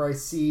now whenever I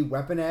see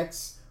Weapon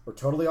X or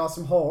Totally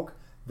Awesome Hulk,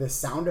 the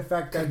sound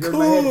effect I hear in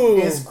my head Cracoom.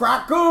 is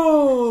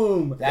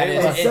Crackoom! That is-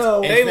 And it's-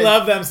 so They been-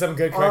 love them some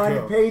good on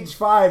Krakow. page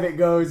 5 it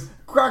goes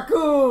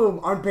Crackoom!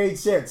 On page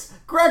 6,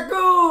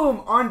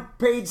 Crackoom! On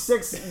page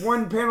 6,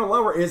 one panel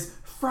lower is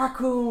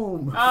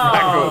Frackoom! Oh,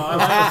 I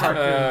like the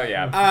cartoon.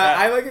 Yeah.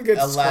 I like a good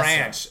A lesson.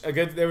 scranch. A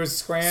good. There was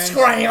scranch.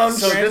 Scranch!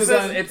 So Scranch this is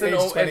on is it's page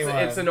an 21.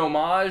 it's an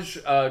homage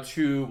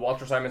to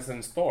Walter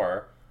Simonson's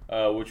Thor,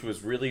 which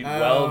was really Oh,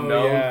 well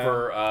known yeah.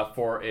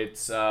 for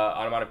its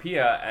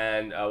onomatopoeia,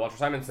 and Walter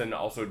Simonson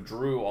also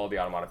drew all the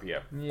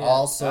onomatopoeia.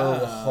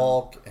 Also,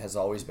 Hulk has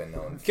always been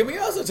known. Can we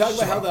also talk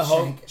about how the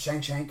Hulk,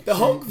 Shank. the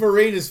Hulk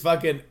Marine is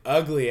fucking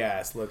ugly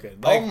ass looking?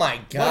 Like, Oh my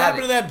What God.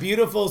 happened to that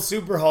beautiful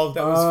Super Hulk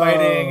that was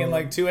fighting in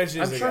like 2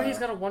 issues I'm sure ago? he's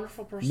got a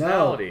wonderful No,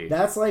 personality.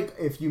 that's like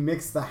if you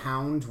mix the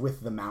Hound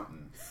with the Mountain.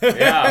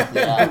 yeah,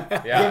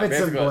 Yeah. yeah. Give it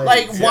some basically. blade.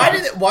 Like, why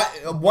did it? Why?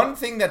 One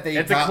thing that they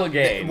It's a thought,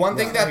 Clegane. one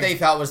thing that they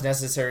thought was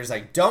necessary is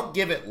like, don't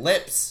give it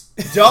lips.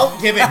 Don't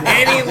give it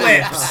any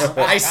lips.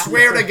 I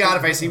swear to God,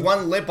 if I see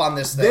one lip on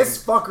this thing,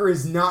 This fucker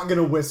is not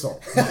gonna whistle.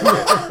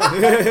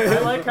 I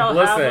like how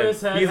half of his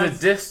Listen, head he's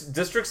a has,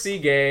 District C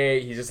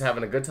gay. He's just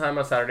having a good time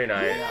on Saturday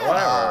night. yeah,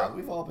 Whatever.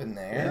 we've all been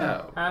there.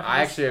 Yeah. half of I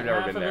his- actually have never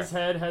half been of there. his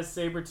head has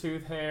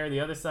saber-tooth hair. The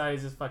other side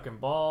is just fucking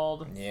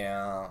bald.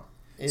 Yeah.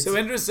 It's, So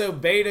interesting. So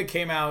Beta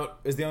came out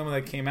is the only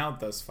one that came out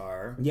thus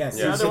far. Yes,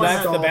 Yeah. So one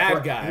that's has- the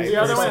bad guy. The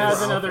other one has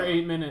versus- another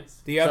 8 minutes.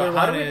 The So other how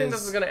one do we think is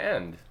this is going to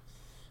end?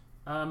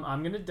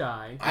 I'm gonna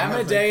die.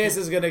 Amadeus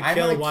is gonna I'm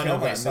kill gonna one kill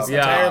of them. myself. This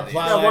Yeah. entire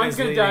plot Yeah, line one's is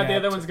gonna die, leading the up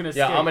other to- one's gonna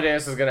Yeah, escape.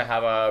 Amadeus is gonna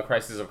have a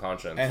crisis of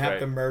conscience and have right?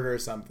 to murder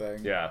something.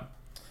 Yeah.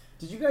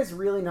 Did you guys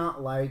really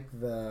not like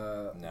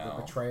the No.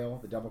 betrayal,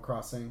 the double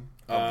crossing?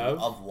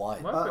 Of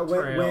what? What? When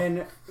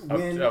Betrayal.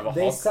 when Of a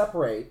they Hulk?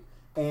 separate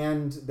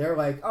and they're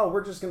like, "Oh,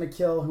 we're just gonna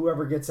kill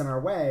whoever gets in our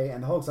way,"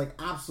 and the Hulk's like,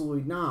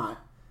 "Absolutely not.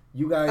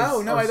 You guys."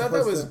 Oh no, are I thought that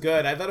supposed was to-"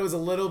 good. I thought it was a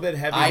little bit I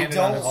heavy-handed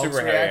don't- on the Hulk's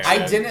Super heavy. reaction.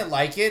 I didn't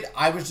like it.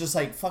 I was just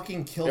like,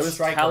 fucking kill It was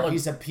Stryker.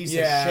 He's a piece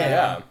Yeah. of shit.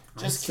 Yeah. I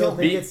Just still kill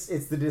think me.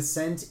 it's the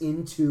descent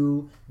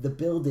into the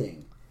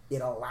building.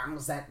 It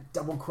allows that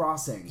double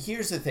crossing.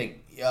 Here's the thing.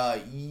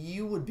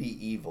 You would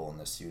be evil in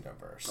this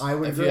universe. I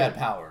would if agree. you had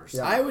powers.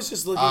 Yeah. I was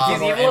just looking. He's He's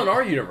for evil in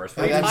our universe.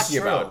 What are you That's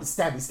talking true. about?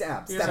 Stabby, stab, Yeah,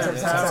 stab, stab, that's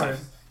stab, how it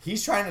stab.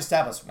 He's trying to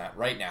stab us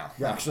right now.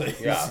 Yeah. Actually.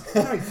 Yeah.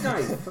 Knife,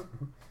 knife.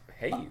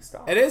 Hey,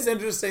 stop. It is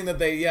interesting that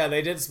they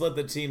did split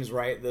the teams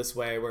right this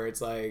way, where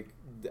it's like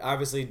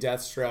obviously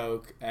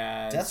Deathstroke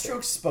and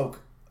Deathstroke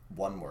spoke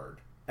one word.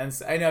 And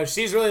I know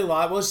she's really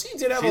lost. Well, she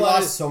did have She a lot.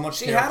 lost Of, so much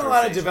She had a lot of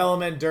characterization.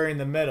 development during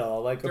the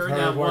middle, like of During her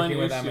that one working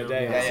with issue.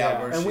 Amadeus. Yeah,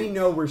 where And she- we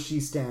know where she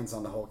stands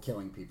on the whole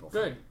killing people.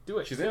 Good. Do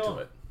it. She's Kill. into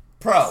it.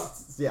 Pro.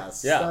 Yeah, Yeah.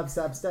 stab,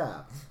 stab,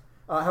 stab.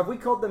 Have we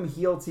called them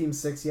Heal Team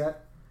 6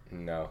 yet?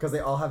 No. Because they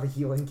all have a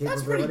healing capability.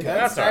 That's pretty good.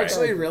 That's That's all right.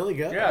 actually really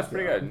good. Yeah, it's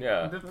pretty good.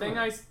 Yeah. The thing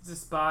I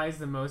despise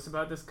the most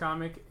about this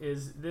comic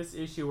is this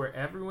issue where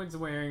everyone's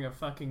wearing a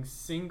fucking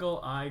single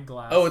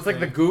eyeglass. Oh, it's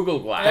like the thing. Google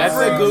Glass. That's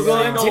the Every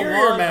Google single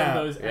interior one map.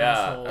 Of those Yeah.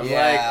 assholes. I'm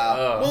Yeah. like,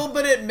 ugh. Well,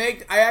 but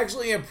I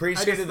actually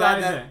appreciated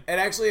despise that. it. It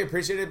actually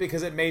appreciated it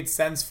because it made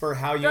sense for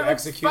how you That's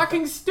execute.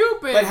 fucking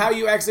stupid. But how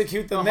you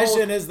execute the The mission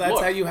whole- is that's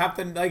look, how you have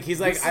to. Like he's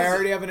like, this I is-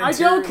 already have an. I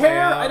interior don't care.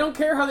 layout. I don't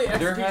care how they There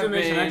execute the have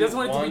mission. I been just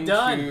want it to be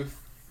done.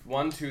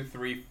 1, 2,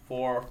 3,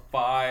 4,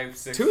 5,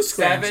 6, Two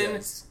 7,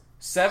 scrunches.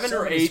 7 So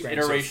or many 8 scrunches.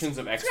 iterations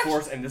of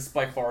X-Force, and this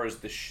by far is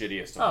the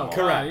shittiest of Oh, them all.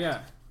 correct. Yeah.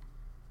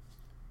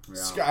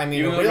 I mean,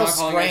 Even a though real they're not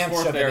calling scramp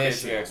X-Force, of they're an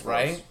basically issue, X-Force.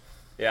 right?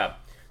 Yeah.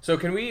 So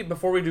can we,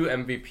 before we do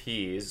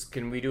MVPs,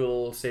 can we do a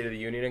little State of the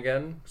Union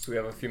again? So we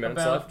have a few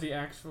minutes About left. the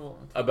actual.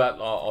 About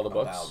all the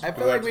books. About- I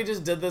feel like we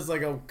just did this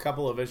like a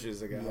couple of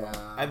issues ago. Yeah.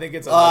 I think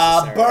it's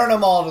unnecessary. Burn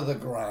them all to the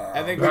ground.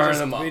 I think Burn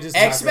 'em up. we just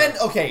X-Men.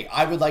 talked Okay,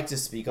 I would like to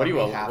speak What on do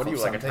you- behalf what do you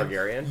of like, a something.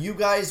 Targaryen? You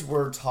guys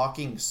were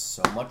talking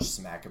so much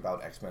smack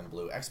about X-Men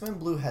Blue. X-Men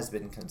Blue has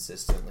been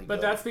consistently But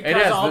good. that's It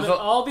because has. all There's the a-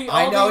 all the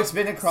I all know the it's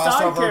been a side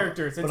crossover,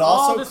 characters. It's but all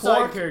also the side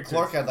Clark. characters.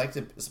 Clark, I'd like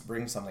to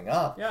bring something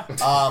up.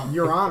 Yeah.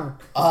 Your Honor.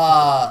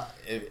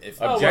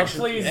 If Oh, well, Objection.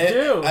 please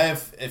do.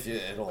 if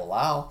it'll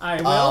allow,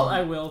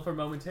 I will for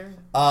momentarily.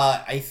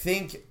 I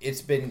think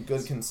it's been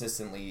good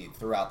consistently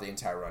throughout the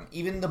entire run.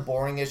 Even the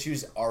boring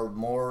issues are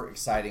more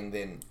exciting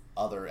than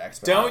other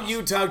X-Men. Don't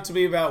you talk to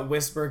me about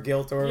Whisper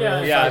Guilt or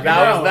Yeah, Yeah, Fucking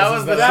that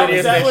was the that-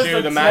 shittiest that was issue.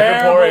 a The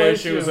terrible Madripoor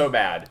issue issue. was so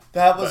bad.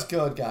 That was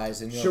good,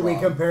 guys. And you're Should we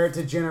wrong. compare it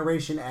to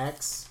Generation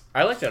X?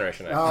 I like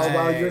Generation X. Oh,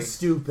 well, Hey. you're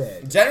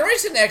stupid.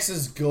 Generation X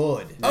is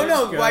good. Oh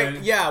no! That's Why?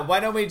 good. Yeah.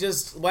 Why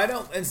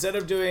don't instead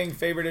of doing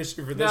favorite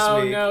issue for this No,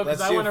 week? no, because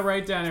let's I do- want to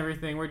write down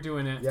everything. We're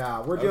doing it.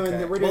 Yeah, we're doing.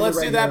 Okay. We're doing Well, let's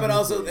the do that, regular but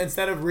also weekly.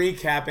 instead of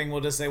recapping,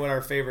 we'll just say what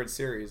our favorite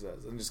series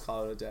is and just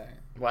call it a day.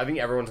 Well, I think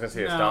everyone's gonna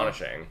say No.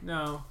 Astonishing.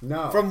 No.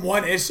 no. From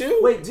one issue?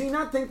 Wait, do you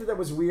not think that that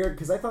was weird?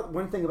 Because I thought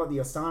one thing about the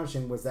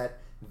Astonishing was that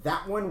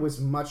that one was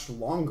much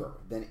longer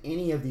than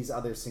any of these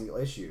other single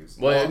issues.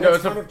 Well, and no, that's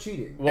it's kind a- of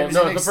cheating. Well, It was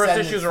no, an the first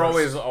extended issues are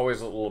first-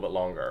 always a little bit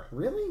longer.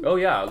 Really? Oh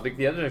yeah,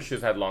 the other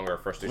issues had longer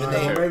first issues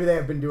Well, too. maybe they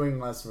have been doing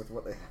less with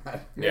what they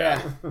had.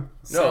 Yeah. No,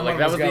 Someone like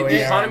that was going the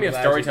there. economy I'm of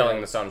glad you storytelling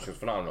in did. Astonishing was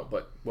phenomenal.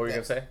 But what were you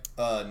gonna say?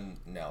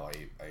 No,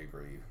 I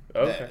agree.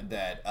 Okay.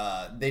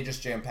 That they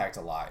just jam packed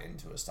a lot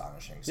into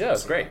Astonishing. So Yeah,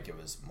 it's seemed great. Like it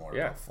was more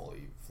Yeah. of a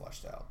fully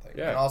fleshed out thing.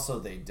 Yeah. And also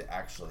they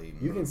actually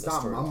You moved can the stop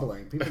story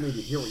mumbling. People need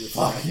to hear what you're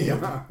Fuck saying.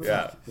 you.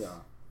 Yeah. Yeah.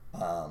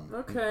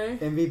 Okay.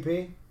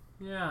 MVP?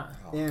 Yeah.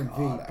 Oh,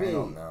 God, I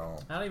don't know.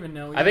 I don't even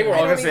know. I think we're I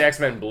all don't gonna say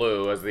X-Men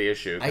Blue as the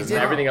issue I because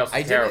didn't. everything else I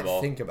is didn't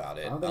terrible. think about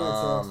it. I don't think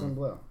I'd say X-Men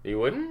Blue. You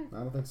wouldn't? I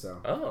don't think so.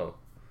 Oh.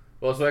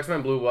 Well, so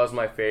X-Men Blue was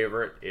my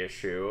favorite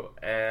issue,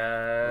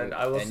 and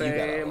I will And you got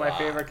say a my lot.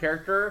 favorite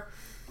character,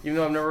 even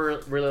though I've never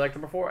really liked her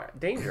before,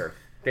 Danger.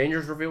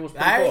 Danger's reveal was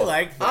pretty I cool.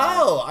 like that.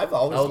 Oh, I've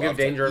always I'll give loved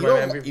Danger her. my You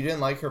don't- MVP. You didn't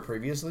like her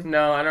previously?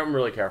 No, I don't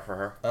really care for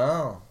her.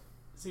 Oh.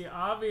 See,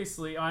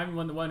 obviously, I'm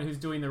the one who's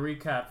doing the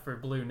recap for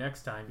Blue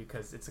next time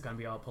because it's going to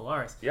be all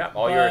Polaris. Yeah,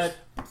 all yours.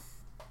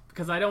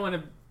 Because I don't want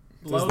to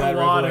blow Does the that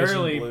wad revelation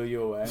early. blew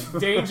you away?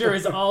 Danger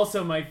is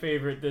also my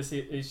favorite this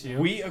issue.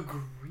 We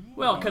agree.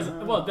 Well, because I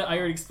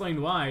already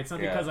explained why. It's not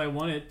Yeah. because I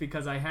want it,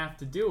 because I have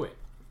to do it.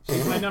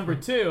 She's my number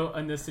 2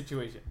 in this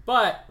situation.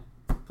 But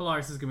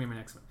Polaris is gonna be my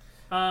next one.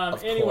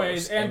 Of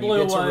Anyways, course. and you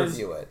Blue get to was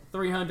review it.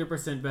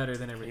 300% better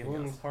than everything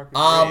Caitlin else. Clark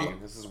Um, agreeing.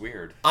 This is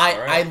weird. I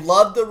Alright.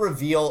 love the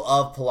reveal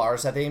of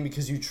Polaris at the end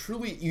because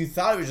you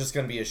thought it was just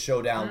going to be a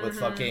showdown with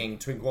fucking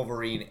Twink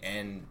Wolverine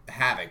and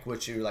Havoc,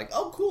 which you were like,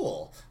 oh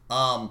cool.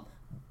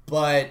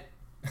 But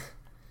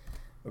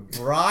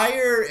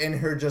Briar in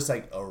her just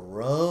like a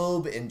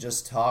robe and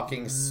just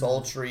talking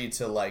sultry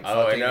to like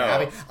fucking I know.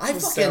 Abby. I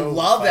was fucking so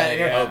love that. funny, in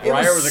her. yeah. Oh,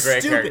 Briar was a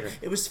great stupid. character.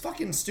 It was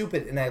fucking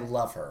stupid, and I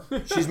love her.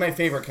 She's my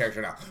favorite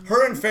character now.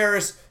 Her and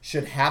Ferris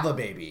should have a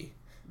baby,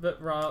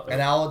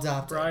 and I'll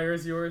adopt it. Briar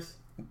is yours.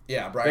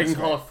 Yeah, They Briar's can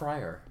call great. it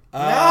Friar.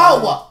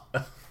 No!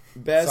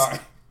 Best Sorry.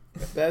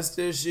 best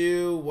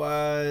issue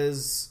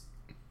was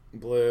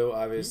Blue, You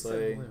obviously.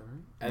 said blue, right?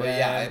 And But then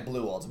yeah, it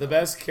blew ultimately. the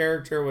best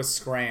character was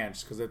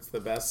Scranch because it's the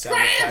best sound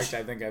effect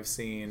I think I've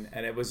seen,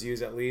 and it was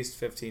used at least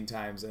 15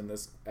 times in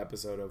this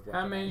episode of.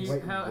 How many?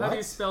 Wait, how do what?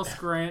 you spell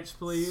Scranch,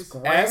 please?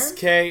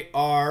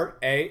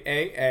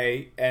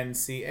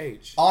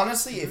 SKRAAANCH.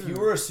 Honestly, if you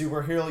were a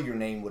superhero, your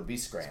name would be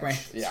Scranch.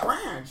 Scranch.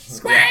 Yeah.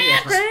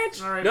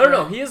 Scranch. All right, No,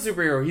 Briar. he is a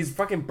superhero. He's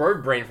fucking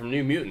Bird Brain from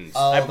New Mutants.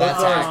 Oh, I put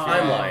that's that on his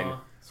accurate. timeline.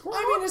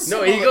 I mean, it's No,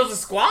 similar. he goes to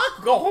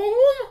Squawk. Go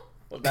home.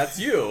 Well, that's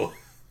you.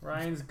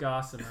 Ryan's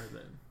Gossamer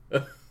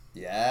then.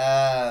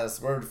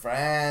 Yes, we're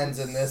friends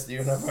in this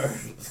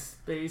universe.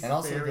 Space And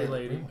also Fairy the-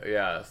 Lady.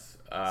 Yes.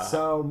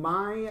 So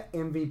my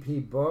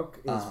MVP book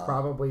is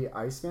probably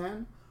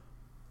Iceman.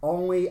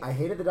 Only I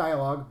hated the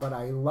dialogue, but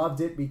I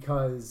loved it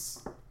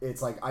because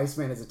it's like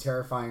Iceman is a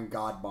terrifying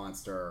god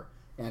monster,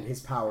 and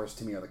his powers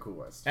to me are the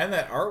coolest. And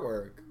that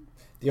artwork.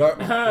 The art.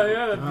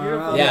 Yeah, the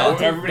beautiful. Yeah,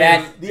 everybody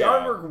that- The yeah.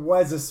 artwork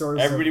was a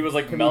source. Everybody of was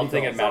like comedic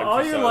melting at gold. So Madame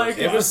all you Tussauds. like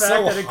Yeah. is was the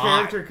fact so that a hot.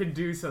 character could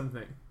do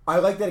something. I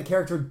like that a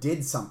character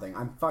did something.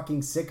 I'm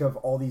fucking sick of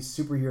all these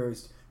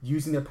superheroes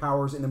using their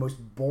powers in the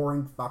most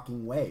boring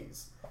fucking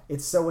ways.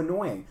 It's so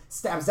annoying.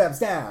 Stab, stab,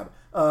 stab.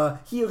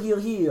 Heal, heal,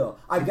 heal.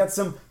 I've got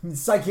some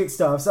psychic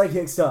stuff.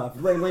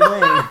 Lame, lame,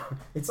 lame.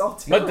 It's all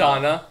terrible.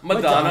 Madonna.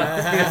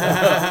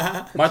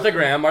 Martha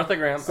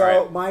Graham. So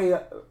All right.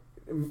 my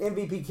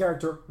MVP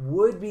character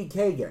would be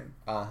Kagan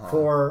Uh-huh.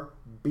 for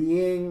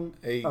being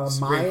A a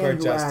Supreme Mayan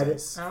Court who had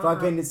justice.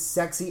 fucking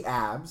sexy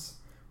abs.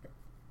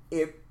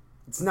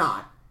 It's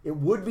not. It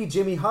would be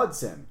Jimmy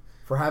Hudson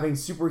for having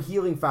super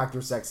healing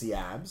factor sexy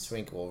abs.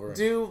 Swink over.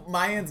 Do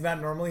Mayans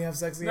not normally have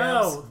sexy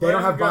No, abs? They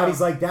don't have go.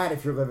 bodies like that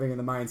if you're living in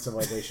the Mayan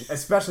civilization,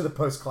 especially the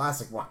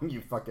post-classic one.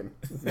 You fucking.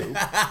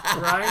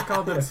 Ryan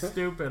called them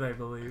stupid, I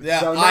believe. Yeah,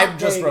 So I not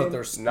just Kagan. wrote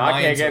their Not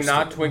Mayans are Kagan,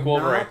 not stupid. Twink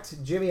Wolverine. Not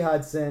Jimmy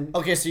Hudson.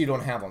 Okay, so you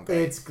don't have one.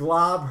 Great. It's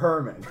Glob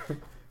Herman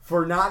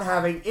for not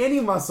having any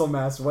muscle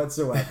mass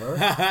whatsoever.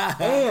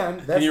 And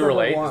that's Can you number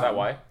relate? one. Is that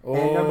why?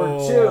 And number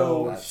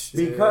Oh, two,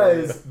 shit.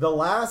 because the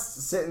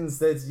last sentence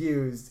that's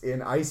used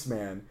in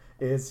Iceman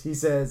is he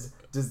says,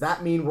 "Does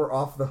that mean we're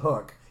off the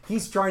hook?"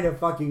 He's trying to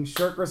fucking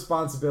shirk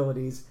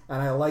responsibilities, and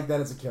I like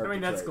that as a I character.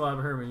 mean, that's trait. Glob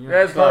Herman. Yeah.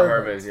 That's Bob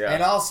Perfect. Herman, yeah.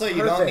 And also, you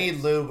don't Perfect.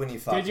 need lube when you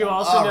fuck. Did you them.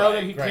 also All know right,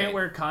 that he great. can't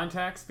wear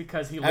contacts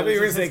because he I thought you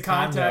were loses gonna his say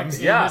contacts condoms.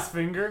 in Yeah. his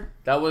finger?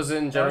 That was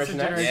in That was in Generation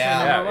X. Generation Yeah,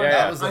 X. yeah, that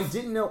yeah. was. I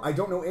didn't know. I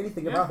don't know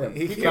anything about him.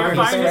 He He can't can't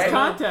wear find his his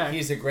contact.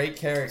 He's a great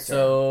character.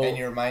 So, and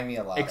you remind me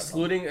a lot.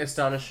 Excluding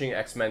Astonishing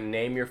X-Men,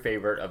 name your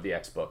favorite of the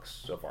X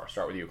books so far.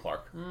 Start with you,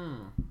 Clark. of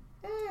them.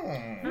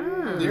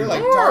 You're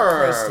like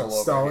Dark Crystal over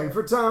Stalling here.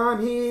 for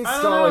time. He's I don't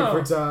stalling know.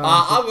 for time.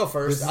 I'll go This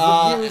first. is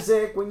the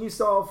music when you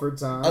stall for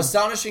time.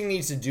 Astonishing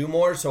needs to do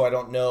more, so I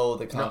don't know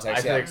the I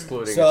context said yet.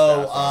 excluding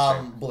So,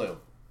 Astonishing. blue.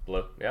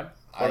 Blue, yeah.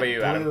 What about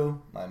you, I Adam?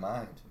 blew my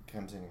mind.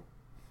 Continue.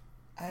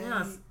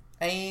 Yes.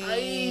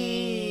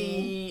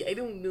 I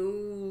don't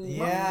know.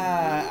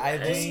 Yeah, I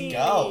Just think.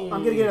 go.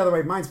 I'm gonna get another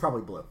way. Mine's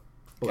probably blue.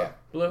 Okay.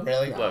 Blue?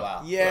 Really? Blue.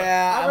 Wow.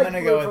 Yeah, I I'm like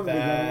gonna blue go from with the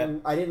that.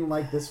 beginning. I didn't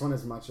like this one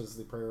as much as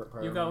the prior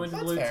You go ones.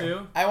 into That's blue fair.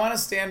 too? I want to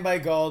stand by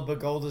gold, but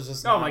gold is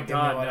just Oh not my giving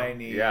God, me what no. I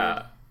need.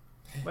 Yeah.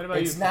 What about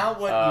It's you? not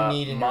what you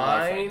need in your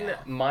life right Mine, now.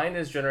 mine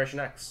is Generation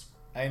X.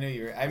 I knew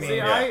you were. I mean, See,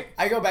 yeah.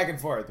 I go back and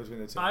forth between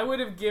the two. I would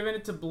have given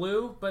it to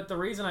blue, but the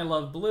reason I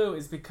love blue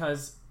is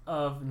because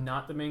of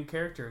not the main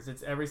characters.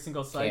 It's every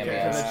single side Cameo.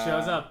 character that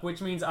shows up,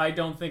 which means I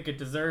don't think it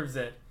deserves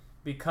it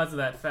because of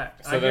that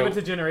fact. So I give then- it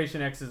to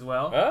Generation X as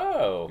well.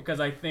 Oh. Because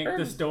I think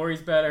the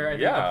story's better, I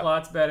think Yeah. the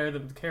plot's better, the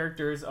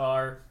characters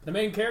are the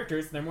main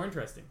characters, they're more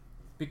interesting.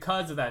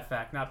 Because of that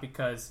fact, not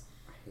because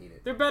hate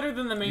it. they're better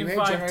than the main You hate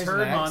 5 Generation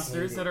turd X?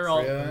 monsters Hate that it. are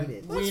all Really? Hate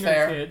it. That's wiener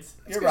fair. kids.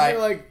 It's You're 'cause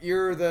right.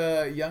 You're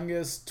the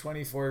youngest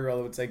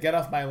 24-year-old would say, "Get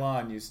off my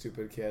lawn, you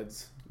stupid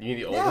kids." You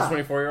need the Yeah. oldest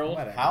 24-year-old?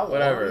 Whatever. How old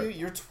Whatever. are you?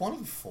 You're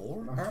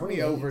 24? I'm Aren't we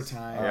 28.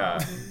 overtime? Yeah.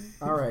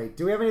 All right.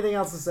 Do we have anything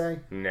else to say?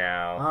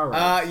 Now. All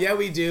right. Yeah,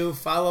 we do.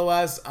 Follow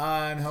us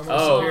on Homo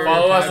Oh, Superior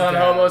follow us on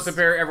Podcast. Homo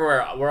Superior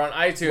everywhere. We're on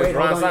iTunes. Wait,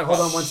 We're hold on on, hold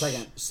SoundCloud. on one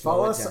second. Slow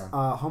Follow it us,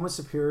 down. Homo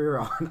Superior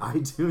on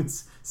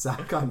iTunes,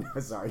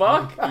 SoundCloud. Sorry.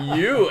 Fuck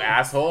you,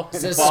 asshole.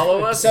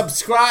 Follow us.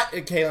 Subscribe.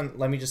 Kaylin,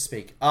 let me just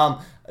speak.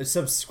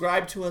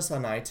 Subscribe to us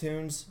on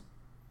iTunes.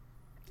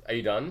 Are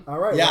you done? All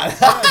right. Yeah.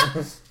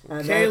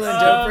 And Kaylin,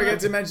 that's- don't forget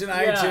to mention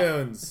Yeah.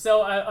 iTunes.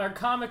 So our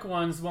comic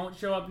ones won't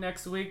show up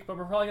next week, but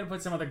we're probably gonna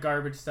put some other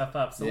garbage stuff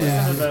up. So Yeah.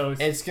 listen to those.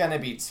 It's gonna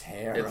be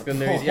terrible. It's gonna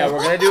be, yeah,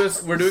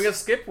 we're doing a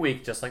skip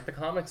week just like the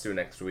comics do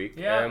next week.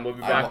 Yeah. And we'll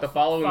be I back will- the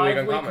following week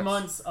on 5-week comics.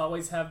 months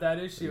always have that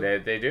issue.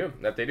 They do.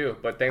 They do.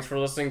 But thanks for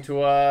listening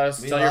to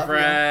us. We Tell your love you.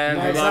 friends.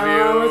 We Next love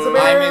time, it's a you.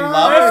 bear. I'm in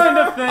love. Listen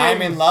to things.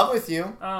 I'm in love with you.